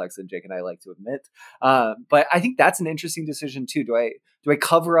more complex than Jake and I like to admit. But I think that's an interesting decision too. Do I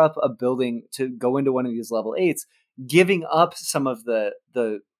cover up a building to go into one of these level 8s, giving up some of the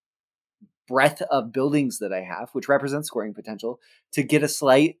breadth of buildings that I have, which represents scoring potential, to get a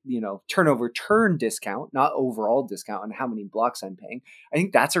slight, turnover turn discount, not overall discount on how many blocks I'm paying? I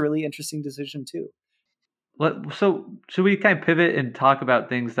think that's a really interesting decision too. So should we kind of pivot and talk about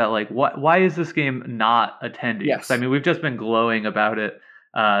things that why is this game not attending? Yes. I mean, we've just been glowing about it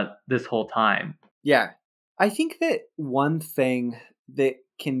this whole time. Yeah. I think that one thing that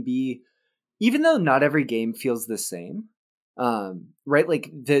can be, even though not every game feels the same, right?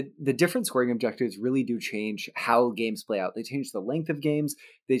 The different scoring objectives really do change how games play out. They change the length of games.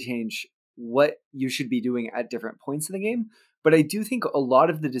 They change what you should be doing at different points in the game. But I do think a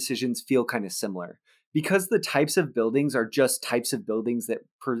lot of the decisions feel kind of similar because the types of buildings are just types of buildings that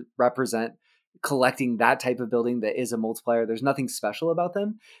represent collecting that type of building that is a multiplier. There's nothing special about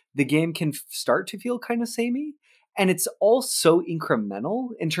them. The game can start to feel kind of samey. And it's all so incremental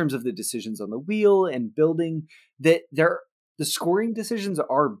in terms of the decisions on the wheel and building that the scoring decisions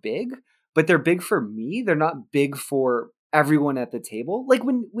are big, but they're big for me. They're not big for everyone at the table. Like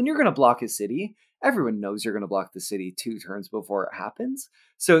when you're going to block a city, everyone knows you're going to block the city 2 turns before it happens.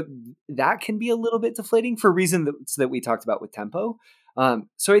 So that can be a little bit deflating for reasons that we talked about with tempo.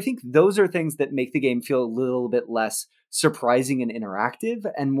 So I think those are things that make the game feel a little bit less surprising and interactive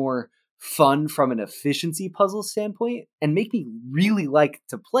and more fun from an efficiency puzzle standpoint, and make me really like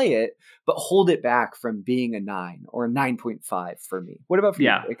to play it, but hold it back from being a 9 or a 9.5 for me. What about for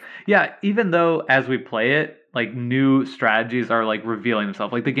you? Jake? Yeah. Even though as we play it, like new strategies are like revealing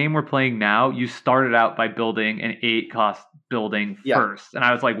themselves. Like the game we're playing now, you started out by building an 8 cost building first. And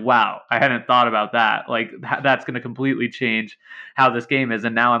I was like, wow, I hadn't thought about that. Like that's going to completely change how this game is.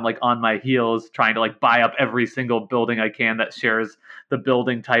 And now I'm like on my heels trying to like buy up every single building I can that shares the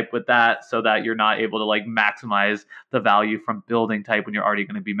building type with that, so that you're not able to like maximize the value from building type when you're already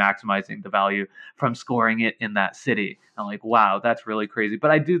going to be maximizing the value from scoring it in that city. I'm like, wow, that's really crazy.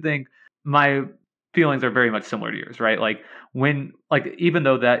 But I do think my feelings are very much similar to yours, right? Like when, like, even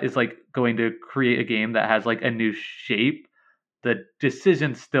though that is like going to create a game that has like a new shape, the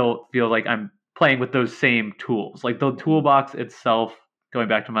decisions still feel like I'm playing with those same tools. Like the toolbox itself, going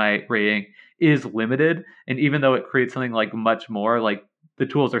back to my rating, is limited. And even though it creates something like much more, like the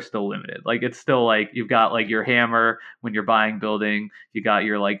tools are still limited. Like it's still like you've got like your hammer when you're buying building, you got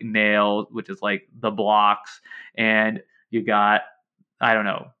your like nail, which is like the blocks, and you got, I don't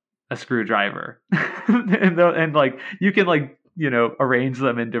know, a screwdriver. and like you can like, arrange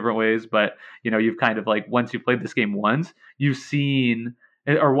them in different ways, but you've kind of like, once you've played this game once, you've seen,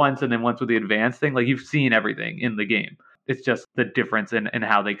 or once and then once with the advanced thing, like you've seen everything in the game. It's just the difference in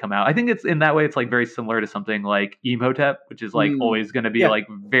how they come out. I think it's in that way, it's like very similar to something like Imhotep, which is like always going to be like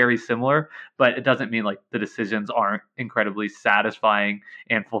very similar, but it doesn't mean like the decisions aren't incredibly satisfying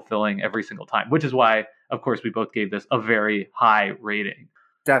and fulfilling every single time, which is why, of course, we both gave this a very high rating.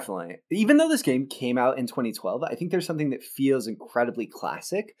 Definitely. Even though this game came out in 2012, I think there's something that feels incredibly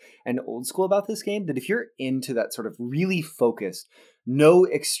classic and old school about this game, that if you're into that sort of really focused, no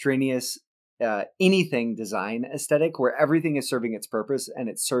extraneous anything design aesthetic where everything is serving its purpose and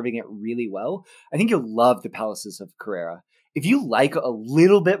it's serving it really well, I think you'll love the Palaces of Carrara. If you like a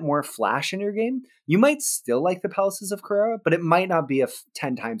little bit more flash in your game, you might still like the Palaces of Carrara, but it might not be a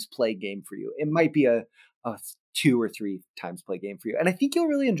 10 times play game for you. It might be a 2 or 3 times play game for you. And I think you'll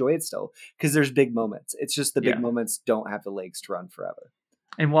really enjoy it still, because there's big moments. It's just the big moments don't have the legs to run forever.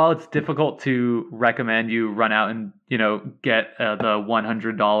 And while it's difficult to recommend you run out and, get the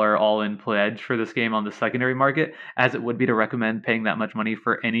 $100 all-in pledge for this game on the secondary market, as it would be to recommend paying that much money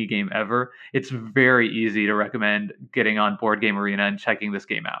for any game ever, it's very easy to recommend getting on Board Game Arena and checking this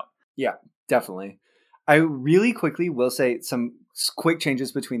game out. Yeah, definitely. I really quickly will say some quick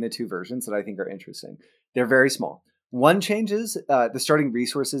changes between the two versions that I think are interesting. They're very small. One change is the starting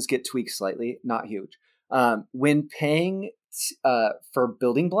resources get tweaked slightly, not huge. When paying for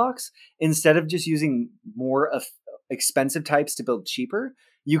building blocks, instead of just using more of expensive types to build cheaper,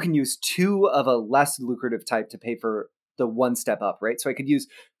 you can use 2 of a less lucrative type to pay for the one step up, right? So I could use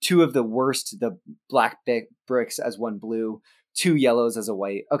 2 of the worst, the black bricks as 1 blue, 2 yellows as a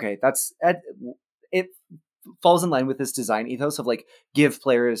white. Okay, it falls in line with this design ethos of like give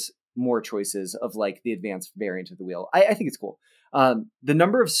players more choices of like the advanced variant of the wheel. I think it's cool. The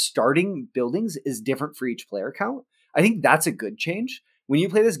number of starting buildings is different for each player count. I think that's a good change. When you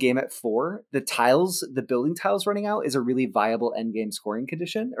play this game at 4, the building tiles running out is a really viable end game scoring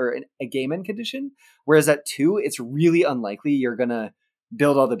condition, or a game end condition. Whereas at 2, it's really unlikely you're going to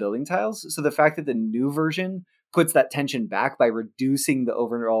build all the building tiles. So the fact that the new version puts that tension back by reducing the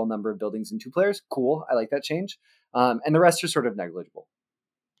overall number of buildings in 2 players, cool. I like that change. And the rest are sort of negligible.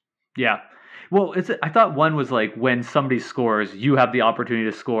 Yeah. Well, I thought one was like when somebody scores, you have the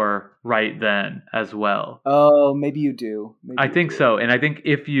opportunity to score right then as well. Oh, maybe you do. I think so. And I think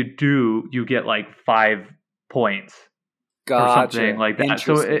if you do, you get like 5 points. Gotcha. Or something like that.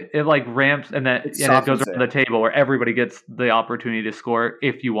 So it like ramps and it goes around the table where everybody gets the opportunity to score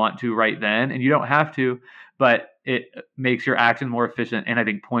if you want to right then. And you don't have to, but it makes your action more efficient, and I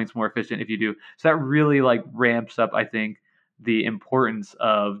think points more efficient if you do. So that really like ramps up, I think, the importance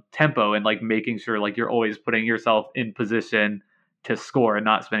of tempo and like making sure like you're always putting yourself in position to score and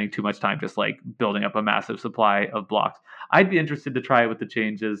not spending too much time just like building up a massive supply of blocks. I'd be interested to try it with the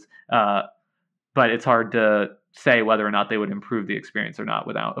changes, but it's hard to say whether or not they would improve the experience or not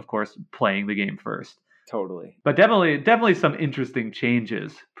without, of course, playing the game first. Totally. But definitely some interesting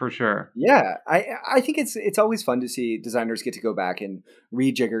changes for sure. Yeah, I think it's always fun to see designers get to go back and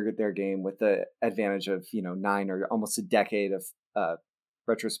rejigger their game with the advantage of 9 or almost a decade of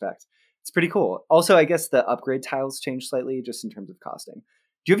retrospect. It's pretty cool. Also, I guess the upgrade tiles changed slightly just in terms of costing.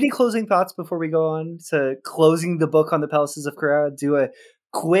 Do you have any closing thoughts before we go on to closing the book on the Palaces of Carrara? Do a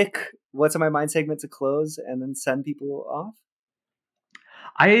quick "What's on my mind" segment to close, and then send people off.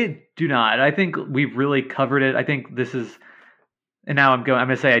 I do not. I think we've really covered it. I think this is, and now I'm going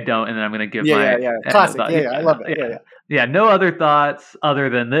to say I don't, and then I'm going to give my classic. I love it. Yeah. No other thoughts other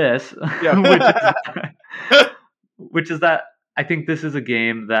than this, which is that I think this is a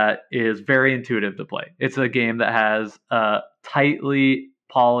game that is very intuitive to play. It's a game that has a tightly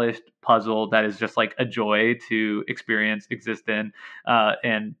polished puzzle that is just like a joy to experience, exist in,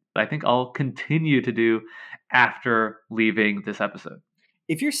 and I think I'll continue to do after leaving this episode.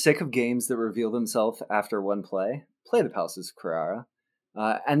 If you're sick of games that reveal themselves after one play the Palaces of Carrara.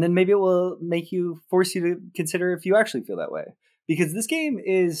 And then maybe it will force you to consider if you actually feel that way. Because this game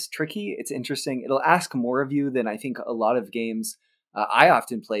is tricky, it's interesting, it'll ask more of you than I think a lot of games I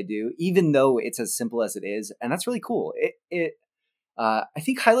often play do, even though it's as simple as it is. And that's really cool. It I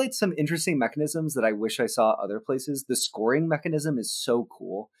think highlights some interesting mechanisms that I wish I saw other places. The scoring mechanism is so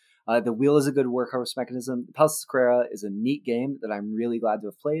cool. The wheel is a good workhorse mechanism. Palaces of Carrara is a neat game that I'm really glad to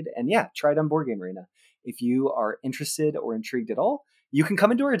have played. And yeah, try it on Board Game Arena. If you are interested or intrigued at all, you can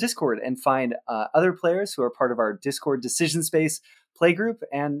come into our Discord and find other players who are part of our Discord Decision Space playgroup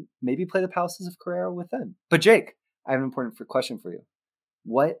and maybe play the Palaces of Carrara with them. But Jake, I have an important question for you.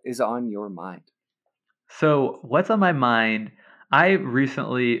 What is on your mind? So what's on my mind? I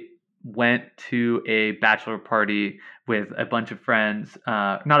recently went to a bachelor party with a bunch of friends.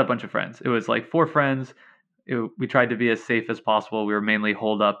 Not a bunch of friends. It was like 4 friends. We tried to be as safe as possible. We were mainly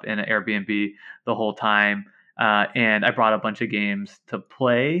holed up in an Airbnb the whole time. And I brought a bunch of games to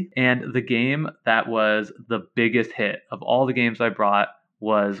play. And the game that was the biggest hit of all the games I brought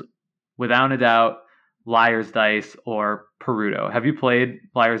was, without a doubt, Liar's Dice or Perudo. Have you played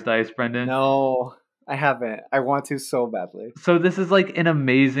Liar's Dice, Brendan? No, I haven't. I want to so badly. So this is like an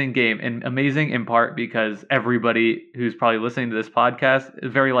amazing game, and amazing in part because everybody who's probably listening to this podcast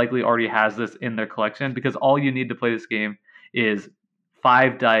very likely already has this in their collection, because all you need to play this game is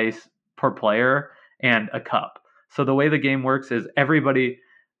 5 dice per player and a cup. So the way the game works is everybody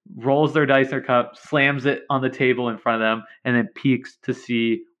rolls their dice or cup, slams it on the table in front of them, and then peeks to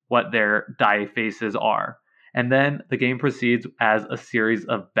see what their die faces are. And then the game proceeds as a series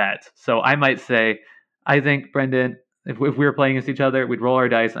of bets. So I might say, I think, Brendan, if we were playing against each other, we'd roll our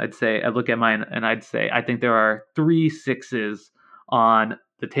dice. I'd look at mine and I'd say, I think there are 3 6s on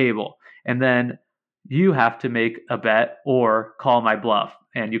the table. And then you have to make a bet or call my bluff.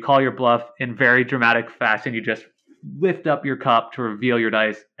 And you call your bluff in very dramatic fashion. You just lift up your cup to reveal your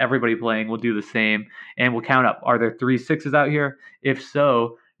dice. Everybody playing will do the same. And we'll count up. Are there 3 6s out here? If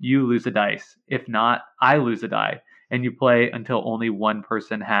so, you lose a dice. If not, I lose a die. And you play until only one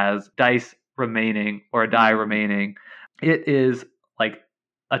person has dice remaining or a die remaining. It is like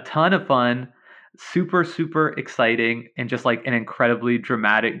a ton of fun, super, super exciting, and just like an incredibly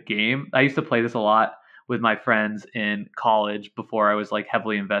dramatic game. I used to play this a lot with my friends in college before I was like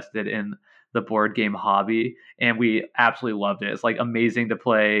heavily invested in the board game hobby, and we absolutely loved it. It's like amazing to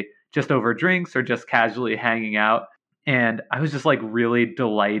play just over drinks or just casually hanging out. And I was just like really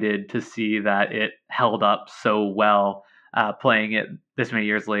delighted to see that it held up so well playing it this many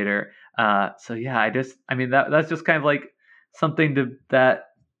years later. So yeah, that's just kind of like something that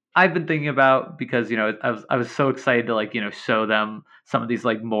I've been thinking about, because I was so excited to like show them some of these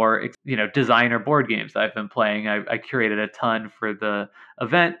like more designer board games that I've been playing. I curated a ton for the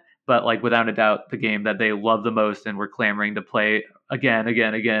event, but like without a doubt the game that they love the most and were clamoring to play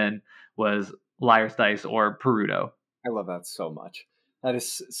again was Liar's Dice or Perudo. I love that so much. That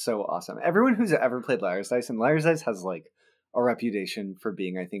is so awesome. Everyone who's ever played Liar's Dice, and Liar's Dice has like a reputation for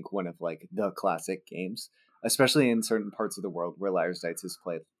being, I think, one of like the classic games, especially in certain parts of the world where Liar's Dice is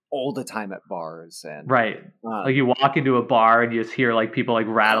played all the time at bars. And right, like you walk into a bar and you just hear like people like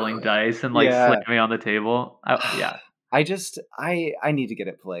rattling dice and like slamming on the table. I need to get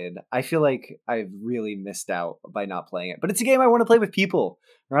it played. I feel like I've really missed out by not playing it, but it's a game I want to play with people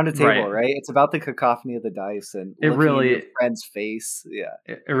around a table, right? It's about the cacophony of the dice and it really your friend's face. Yeah,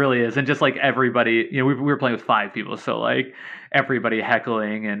 it really is. And just like everybody, we were playing with 5 people, so like everybody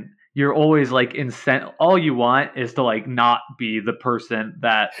heckling, and you're always like all you want is to like not be the person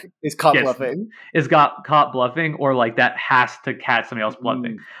that is caught bluffing, or like that has to catch somebody else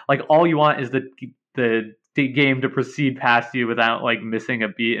bluffing. Like all you want is the game to proceed past you without like missing a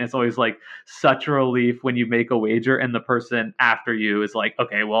beat. And it's always like such a relief when you make a wager and the person after you is like,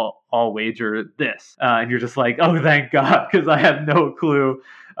 okay, well, I'll wager this. And you're just like, oh, thank God, because I have no clue.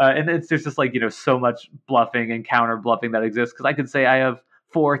 And there's just like, so much bluffing and counter bluffing that exists. Because I could say I have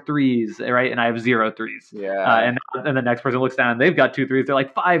 4 threes, right? And I have 0 threes. Yeah. And the next person looks down and they've got 2 threes. They're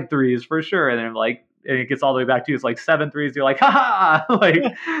like 5 threes for sure. And then like, and it gets all the way back to you. It's like 7 threes. You're like, ha ha!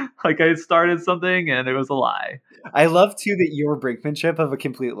 like I started something and it was a lie. I love too that your brinkmanship of a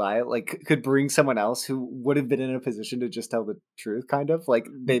complete lie like could bring someone else who would have been in a position to just tell the truth, kind of like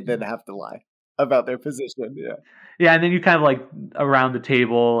they then have to lie about their position. Yeah, and then you kind of like around the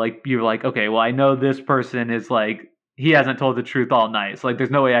table, like you're like, okay, well, I know this person is like he hasn't told the truth all night, so like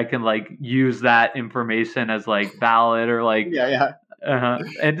there's no way I can like use that information as like valid or like yeah.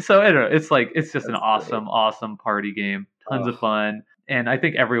 And so I don't know, it's like it's just an awesome party game, tons of fun, and I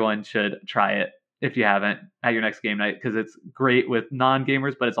think everyone should try it if you haven't at your next game night, because it's great with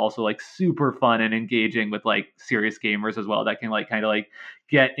non-gamers, but it's also like super fun and engaging with like serious gamers as well that can like kind of like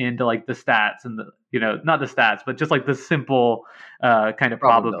get into like the stats and the not the stats but just like the simple kind of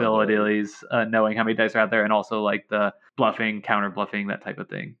probabilities, knowing how many dice are out there, and also like the bluffing, counter bluffing, that type of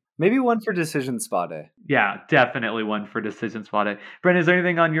thing. Maybe one for Decision Spa Day. Yeah, definitely one for Decision Spa Day. Brendan, is there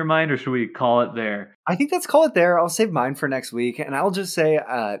anything on your mind, or should we call it there? I think let's call it there. I'll save mine for next week. And I'll just say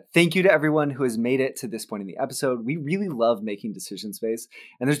thank you to everyone who has made it to this point in the episode. We really love making Decision Space.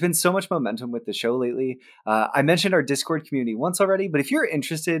 And there's been so much momentum with the show lately. I mentioned our Discord community once already, but if you're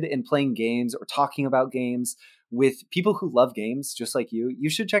interested in playing games or talking about games with people who love games just like you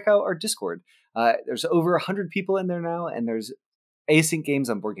should check out our Discord. There's over 100 people in there now, and there's async games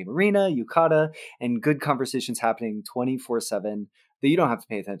on Board Game Arena, Yucata, and good conversations happening 24/7 that you don't have to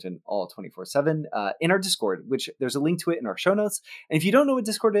pay attention all 24/7 in our Discord, which there's a link to it in our show notes. And if you don't know what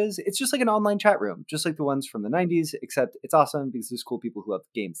Discord is, it's just like an online chat room, just like the ones from the 90s, except it's awesome because there's cool people who love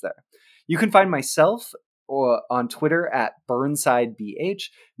games there. You can find myself on Twitter at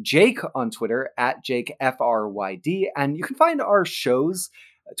BurnsideBH, Jake on Twitter at JakeFRYD, and you can find our show's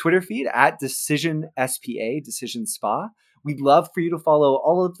Twitter feed at Decision SPA, Decision Spa. We'd love for you to follow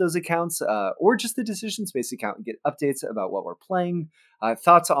all of those accounts or just the Decision Space account and get updates about what we're playing,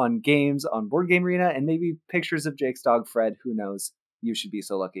 thoughts on games on Board Game Arena, and maybe pictures of Jake's dog, Fred. Who knows? You should be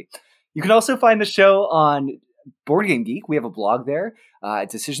so lucky. You can also find the show on Board Game Geek. We have a blog there,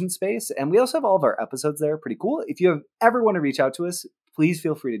 Decision Space, and we also have all of our episodes there. Pretty cool. If you ever want to reach out to us, please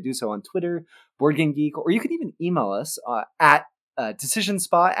feel free to do so on Twitter, Board Game Geek, or you can even email us at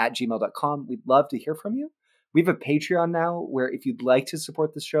decisionspa@gmail.com. We'd love to hear from you. We have a Patreon now where if you'd like to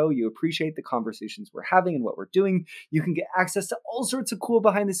support the show, you appreciate the conversations we're having and what we're doing, you can get access to all sorts of cool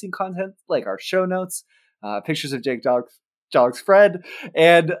behind-the-scenes content like our show notes, pictures of Jake Dog's Fred,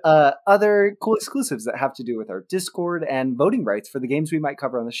 and other cool exclusives that have to do with our Discord and voting rights for the games we might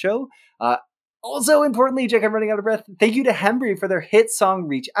cover on the show. Also, importantly, Jake, I'm running out of breath. Thank you to Hembry for their hit song,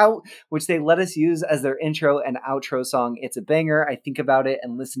 Reach Out, which they let us use as their intro and outro song. It's a banger. I think about it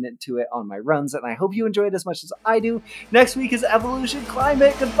and listen to it on my runs, and I hope you enjoy it as much as I do. Next week is Evolution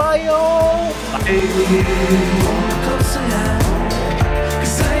Climate. Goodbye, y'all! Bye.